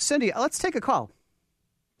Cindy, let's take a call.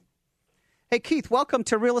 Hey, Keith, welcome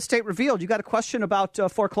to Real Estate Revealed. You got a question about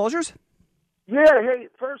foreclosures? Yeah, hey,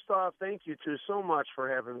 first off, thank you two so much for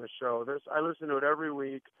having the show. I listen to it every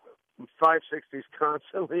week. 560s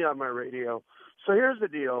constantly on my radio. So here's the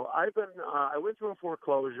deal. I went through a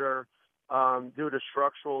foreclosure due to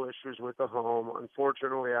structural issues with the home.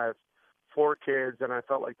 Unfortunately, I have 4 kids, and I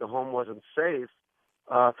felt like the home wasn't safe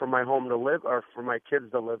for my home to live or for my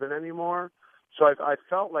kids to live in anymore. So I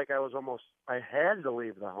felt like I had to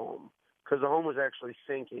leave the home because the home was actually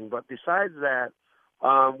sinking. But besides that,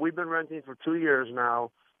 we've been renting for 2 years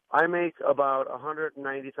now. I make about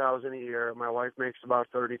 $190,000 a year. My wife makes about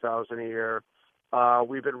 $30,000 a year.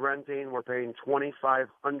 We've been renting. We're paying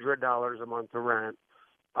 $2,500 a month to rent.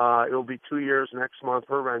 It will be 2 years next month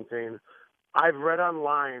for renting. I've read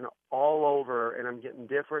online all over, and I'm getting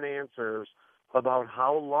different answers about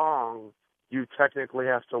how long you technically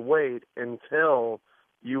have to wait until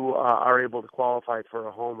you are able to qualify for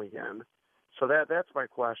a home again. So that's my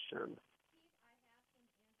question.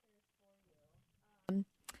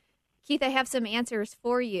 Keith, I have some answers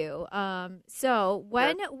for you. So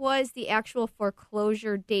when was the actual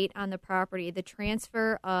foreclosure date on the property, the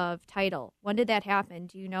transfer of title? When did that happen?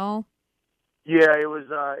 Do you know? Yeah, it was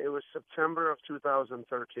September of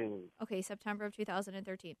 2013. Okay, September of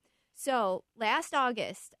 2013. So last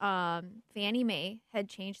August, Fannie Mae had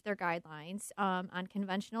changed their guidelines on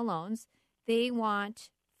conventional loans. They want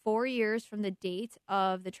 4 years from the date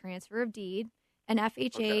of the transfer of deed, and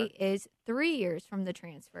FHA is 3 years from the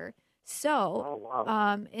transfer. So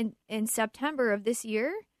in September of this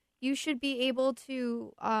year, you should be able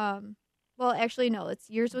to, well, actually, no,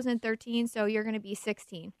 yours was in 13, so you're going to be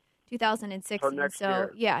 16, 2016. So next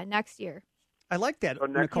year. Yeah, next year. I like that, so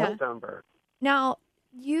next September. Now,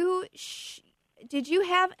 did you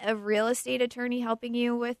have a real estate attorney helping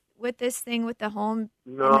you with this thing with the home?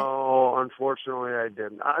 No, unfortunately, I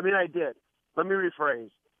didn't. I mean, I did. Let me rephrase.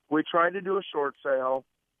 We tried to do a short sale.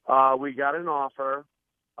 We got an offer.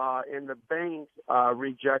 And the bank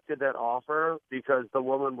rejected that offer because the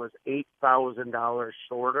woman was $8,000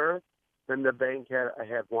 shorter than the bank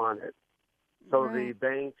had wanted. So the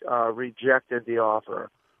bank rejected the offer.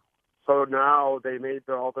 So now they made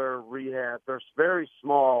all their rehab. They're very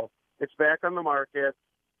small. It's back on the market.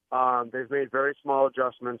 They've made very small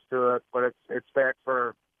adjustments to it, but it's back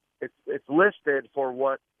for it's listed for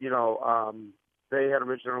what they had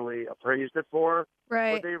originally appraised it for.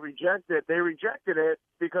 Right. But they rejected it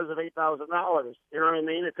because of $8,000. You know what I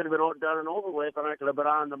mean? It could have been done and over with, and I could have been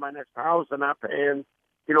on to my next house and not paying,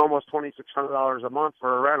 almost $2,600 a month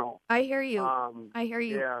for a rental. I hear you. I hear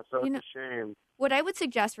you. Yeah, so it's a shame. What I would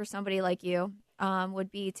suggest for somebody like you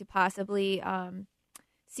would be to possibly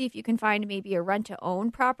see if you can find maybe a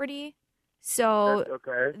rent-to-own property. So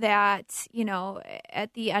that,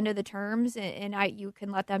 at the end of the terms, and you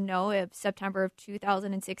can let them know if September of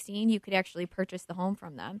 2016, you could actually purchase the home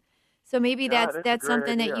from them. So maybe that's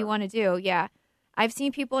something that you want to do. Yeah. I've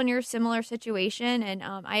seen people in your similar situation, and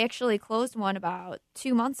I actually closed one about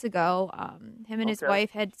 2 months ago. Him and his wife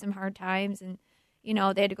had some hard times, and,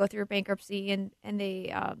 they had to go through bankruptcy, and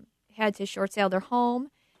they had to short sale their home,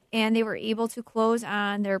 and they were able to close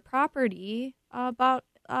on their property about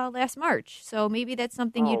last March. So maybe that's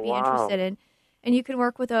something you'd be interested in. And you can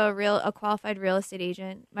work with a qualified real estate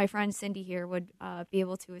agent. My friend Cindy here would be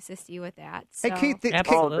able to assist you with that. So. Hey,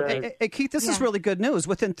 Keith, this is really good news.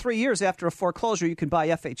 Within 3 years after a foreclosure, you can buy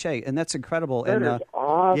FHA, and that's incredible. That is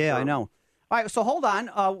awesome. Yeah, I know. All right, so hold on.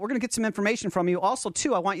 We're going to get some information from you. Also,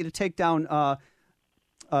 too, I want you to take down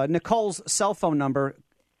Nicole's cell phone number.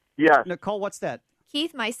 Yes. Nicole, what's that?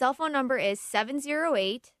 Keith, my cell phone number is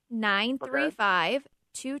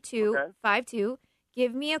 708-935-2252.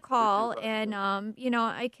 Give me a call, and,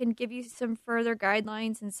 I can give you some further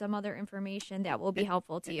guidelines and some other information that will be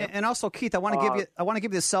helpful to you. And also, Keith, I want to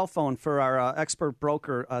give you the cell phone for our expert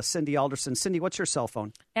broker, Cindy Alderson. Cindy, what's your cell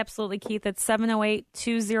phone? Absolutely, Keith. It's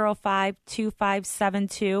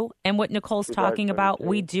 708-205-2572. And what Nicole's talking about,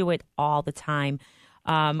 we do it all the time.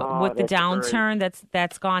 With the downturn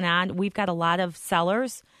that's gone on, we've got a lot of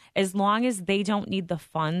sellers. As long as they don't need the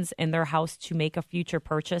funds in their house to make a future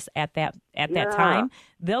purchase at that time,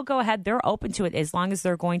 they'll go ahead. They're open to it as long as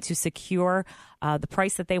they're going to secure the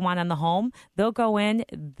price that they want on the home. They'll go in.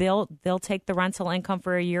 They'll take the rental income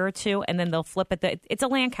for a year or two, and then they'll flip it. It's a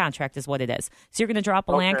land contract, is what it is. So you're going to drop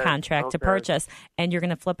a land contract to purchase, and you're going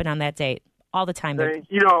to flip it on that date. All the time. I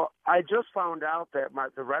just found out that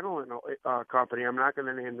the rental company, I'm not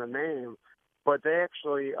going to name the name, but they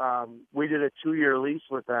actually, we did a 2-year lease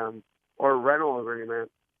with them, or a rental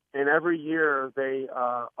agreement, and every year they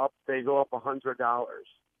go up $100.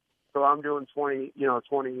 So I'm doing 20, I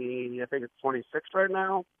think it's 26 right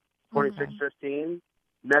now, 26.15.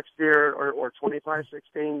 Next year, or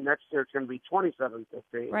 25.16. Next year it's going to be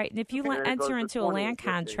 27.15. Right, and if you enter into a land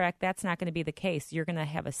contract, that's not going to be the case. You're going to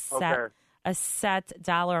have a set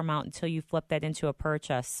dollar amount until you flip that into a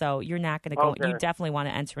purchase. So you're not going to go. You definitely want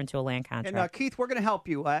to enter into a land contract. And Keith, we're going to help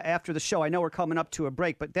you after the show. I know we're coming up to a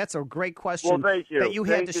break, but that's a great question. Well, thank you.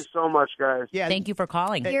 Thank you so much, guys. Yeah, thank you for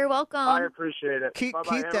calling. You're welcome. I appreciate it. Keith,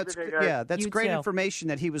 that's great information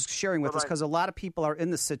that he was sharing with us, because a lot of people are in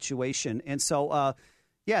this situation, and so.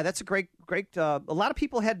 That's a great. A lot of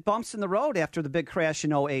people had bumps in the road after the big crash in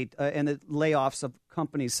 2008 and the layoffs of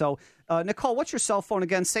companies. So, Nicole, what's your cell phone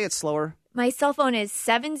again? Say it slower. My cell phone is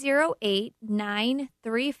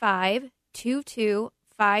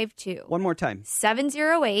 708-935-2252. One more time.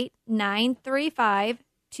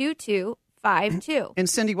 708-935-2252. And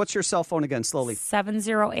Cindy, what's your cell phone again, slowly?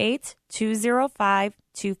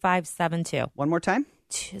 708-205-2572. One more time.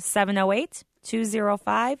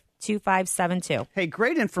 708-205-2572. Hey,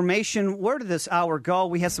 great information. Where did this hour go?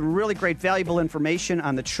 We had some really great, valuable information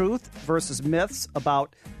on the truth versus myths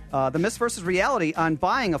about the myths versus reality on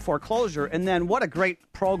buying a foreclosure. And then what a great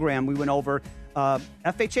program we went over,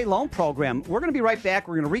 FHA loan program. We're going to be right back.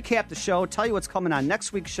 We're going to recap the show, tell you what's coming on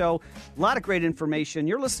next week's show. A lot of great information.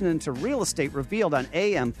 You're listening to Real Estate Revealed on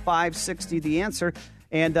AM 560, The Answer.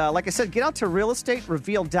 And like I said, get out to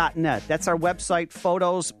realestaterevealed.net. That's our website,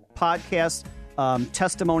 photos, podcasts,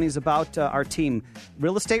 testimonies about our team.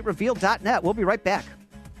 realestaterevealed.net. We'll be right back.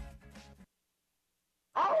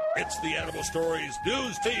 It's the Animal Stories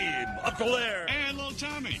news team, Uncle Air and Little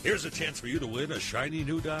Tommy. Here's a chance for you to win a shiny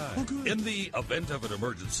new dime. Oh, good. In the event of an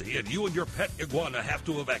emergency and you and your pet iguana have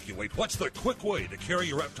to evacuate, what's the quick way to carry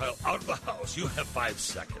your reptile out of the house? You have 5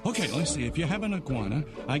 seconds. Okay, let's see. If you have an iguana,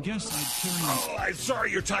 I guess I'd carry... Oh, I'm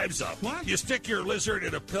sorry, your time's up. What? You stick your lizard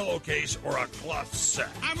in a pillowcase or a cloth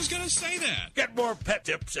sack. I was going to say that. Get more pet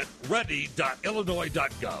tips at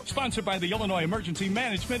ready.illinois.gov. Sponsored by the Illinois Emergency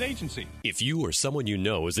Management Agency. If you or someone you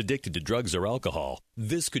know is addicted to drugs or alcohol,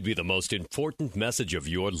 this could be the most important message of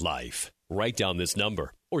your life. Write down this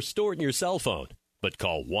number or store it in your cell phone, but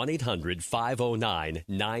call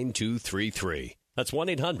 1-800-509-9233. That's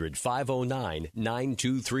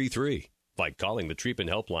 1-800-509-9233. By calling the Treatment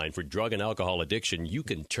Helpline for drug and alcohol addiction, you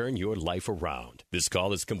can turn your life around. This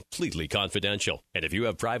call is completely confidential, and if you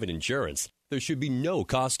have private insurance, there should be no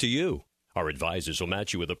cost to you. Our advisors will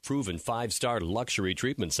match you with a proven 5-star luxury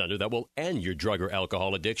treatment center that will end your drug or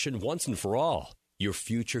alcohol addiction once and for all. Your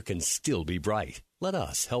future can still be bright. Let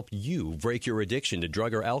us help you break your addiction to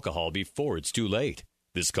drug or alcohol before it's too late.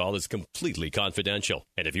 This call is completely confidential,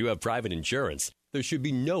 and if you have private insurance, there should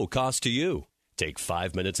be no cost to you. Take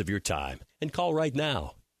 5 minutes of your time and call right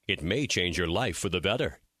now. It may change your life for the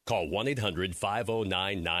better. Call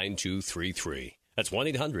 1-800-509-9233. That's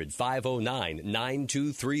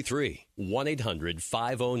 1-800-509-9233.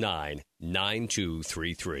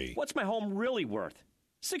 1-800-509-9233. What's my home really worth?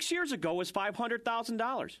 6 years ago it was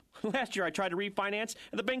 $500,000. Last year I tried to refinance,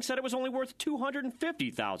 and the bank said it was only worth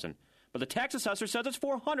 $250,000. But the tax assessor says it's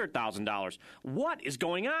 $400,000. What is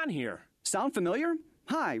going on here? Sound familiar?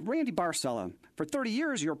 Hi, Randy Barcella. For 30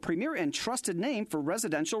 years, your premier and trusted name for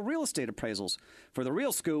residential real estate appraisals. For the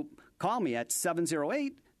real scoop, call me at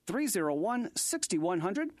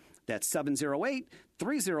 708-301-6100. That's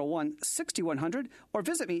 708-301-6100. Or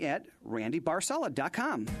visit me at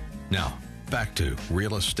randybarcella.com. Now, back to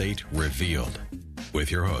Real Estate Revealed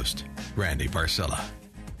with your host, Randy Barcella.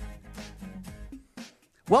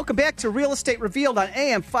 Welcome back to Real Estate Revealed on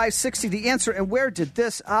AM 560, The Answer. And where did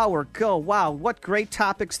this hour go? Wow, what great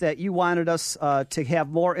topics that you wanted us to have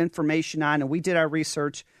more information on. And we did our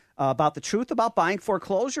research about the truth about buying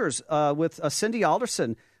foreclosures with Cindy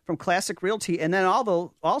Alderson from Classic Realty. And then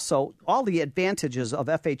also all the advantages of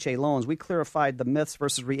FHA loans. We clarified the myths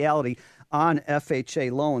versus reality on FHA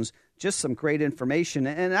loans. Just some great information.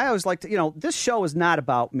 And I always like to, this show is not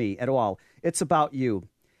about me at all. It's about you.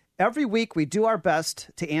 Every week, we do our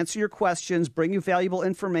best to answer your questions, bring you valuable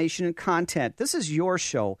information and content. This is your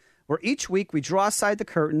show, where each week we draw aside the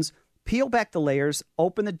curtains, peel back the layers,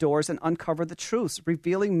 open the doors, and uncover the truths,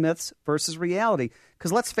 revealing myths versus reality.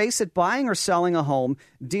 Because let's face it, buying or selling a home,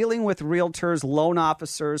 dealing with realtors, loan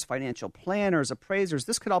officers, financial planners, appraisers,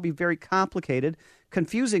 this could all be very complicated,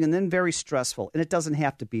 confusing, and then very stressful. And it doesn't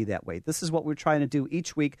have to be that way. This is what we're trying to do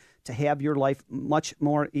each week to have your life much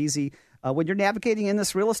more easy when you're navigating in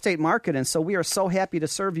this real estate market. And so we are so happy to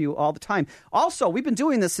serve you all the time. Also, we've been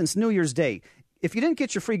doing this since New Year's Day. If you didn't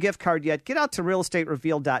get your free gift card yet, get out to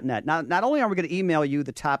realestaterevealed.net. Not only are we going to email you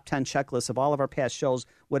the top 10 checklists of all of our past shows,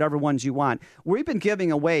 whatever ones you want, we've been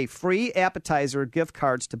giving away free appetizer gift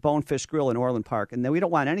cards to Bonefish Grill in Orland Park. And then we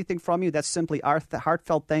don't want anything from you. That's simply our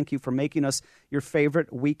heartfelt thank you for making us your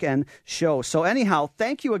favorite weekend show. So anyhow,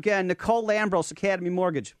 thank you again, Nicole Lambros, Academy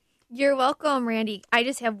Mortgage. You're welcome, Randy. I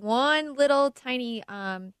just have one little tiny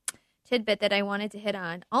tidbit that I wanted to hit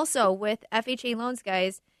on. Also, with FHA loans,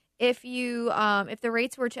 guys, if the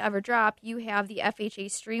rates were to ever drop, you have the FHA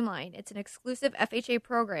Streamline. It's an exclusive FHA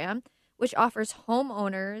program which offers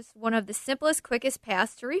homeowners one of the simplest, quickest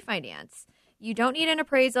paths to refinance. You don't need an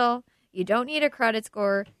appraisal. You don't need a credit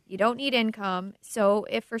score. You don't need income. So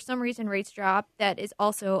if for some reason rates drop, that is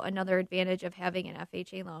also another advantage of having an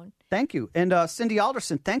FHA loan. Thank you. And Cindy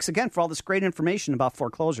Alderson, thanks again for all this great information about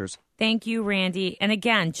foreclosures. Thank you, Randy. And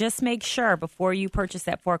again, just make sure before you purchase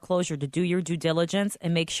that foreclosure to do your due diligence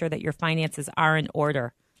and make sure that your finances are in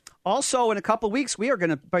order. Also, in a couple of weeks, we are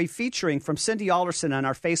going to be featuring from Cindy Alderson on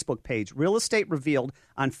our Facebook page, Real Estate Revealed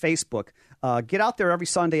on Facebook. Get out there every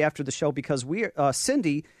Sunday after the show because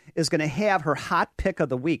Cindy is going to have her hot pick of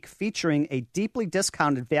the week featuring a deeply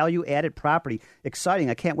discounted value-added property.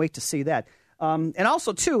 Exciting. I can't wait to see that. And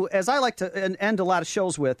also, too, as I like to end a lot of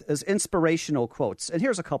shows with, is inspirational quotes. And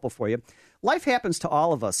here's a couple for you. Life happens to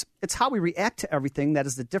all of us. It's how we react to everything that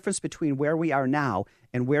is the difference between where we are now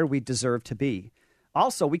and where we deserve to be.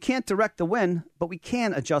 Also, we can't direct the wind, but we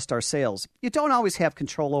can adjust our sails. You don't always have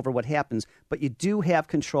control over what happens, but you do have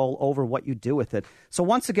control over what you do with it. So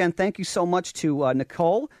once again, thank you so much to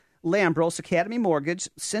Nicole Lambros, Academy Mortgage,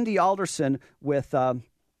 Cindy Alderson with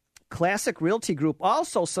Classic Realty Group.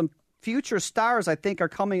 Also, some future stars, I think, are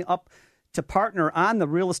coming up to partner on the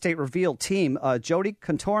Real Estate Revealed team. Jody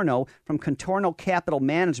Contorno from Contorno Capital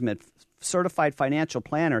Management, certified financial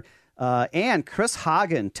planner. And Chris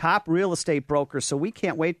Hagen, top real estate broker. So we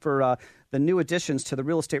can't wait for the new additions to the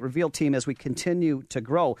Real Estate Revealed team as we continue to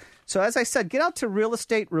grow. So as I said, get out to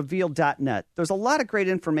realestaterevealed.net. There's a lot of great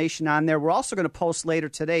information on there. We're also going to post later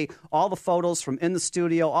today all the photos from in the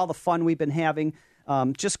studio, all the fun we've been having.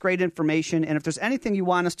 Just great information. And if there's anything you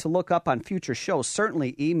want us to look up on future shows,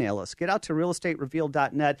 certainly email us. Get out to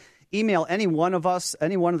realestaterevealed.net. Email any one of us,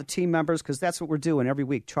 any one of the team members, because that's what we're doing every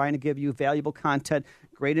week, trying to give you valuable content,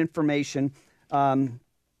 great information.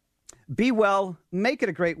 Be well. Make it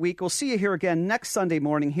a great week. We'll see you here again next Sunday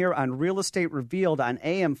morning here on Real Estate Revealed on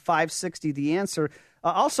AM 560, The Answer.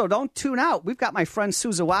 Also, don't tune out. We've got my friend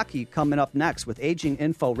Suzawaki coming up next with Aging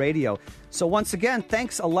Info Radio. So once again,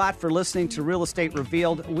 thanks a lot for listening to Real Estate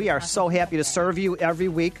Revealed. We are so happy to serve you every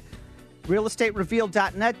week.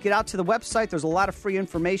 realestaterevealed.net. Get out to the website. There's a lot of free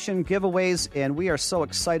information, giveaways, and we are so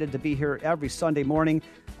excited to be here every Sunday morning.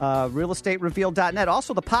 realestaterevealed.net.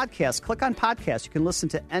 Also, the podcast. Click on podcast. You can listen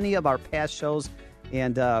to any of our past shows.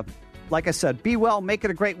 And like I said, be well. Make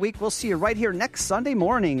it a great week. We'll see you right here next Sunday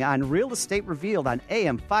morning on Real Estate Revealed on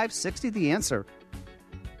AM 560, The Answer.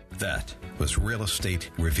 That was Real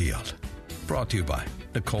Estate Revealed. Brought to you by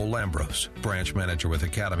Nicole Lambros, branch manager with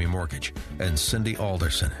Academy Mortgage, and Cindy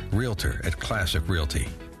Alderson, realtor at Classic Realty.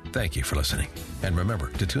 Thank you for listening. And remember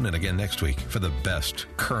to tune in again next week for the best,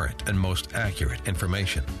 current, and most accurate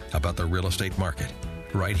information about the real estate market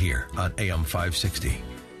right here on AM 560.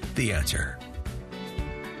 The Answer.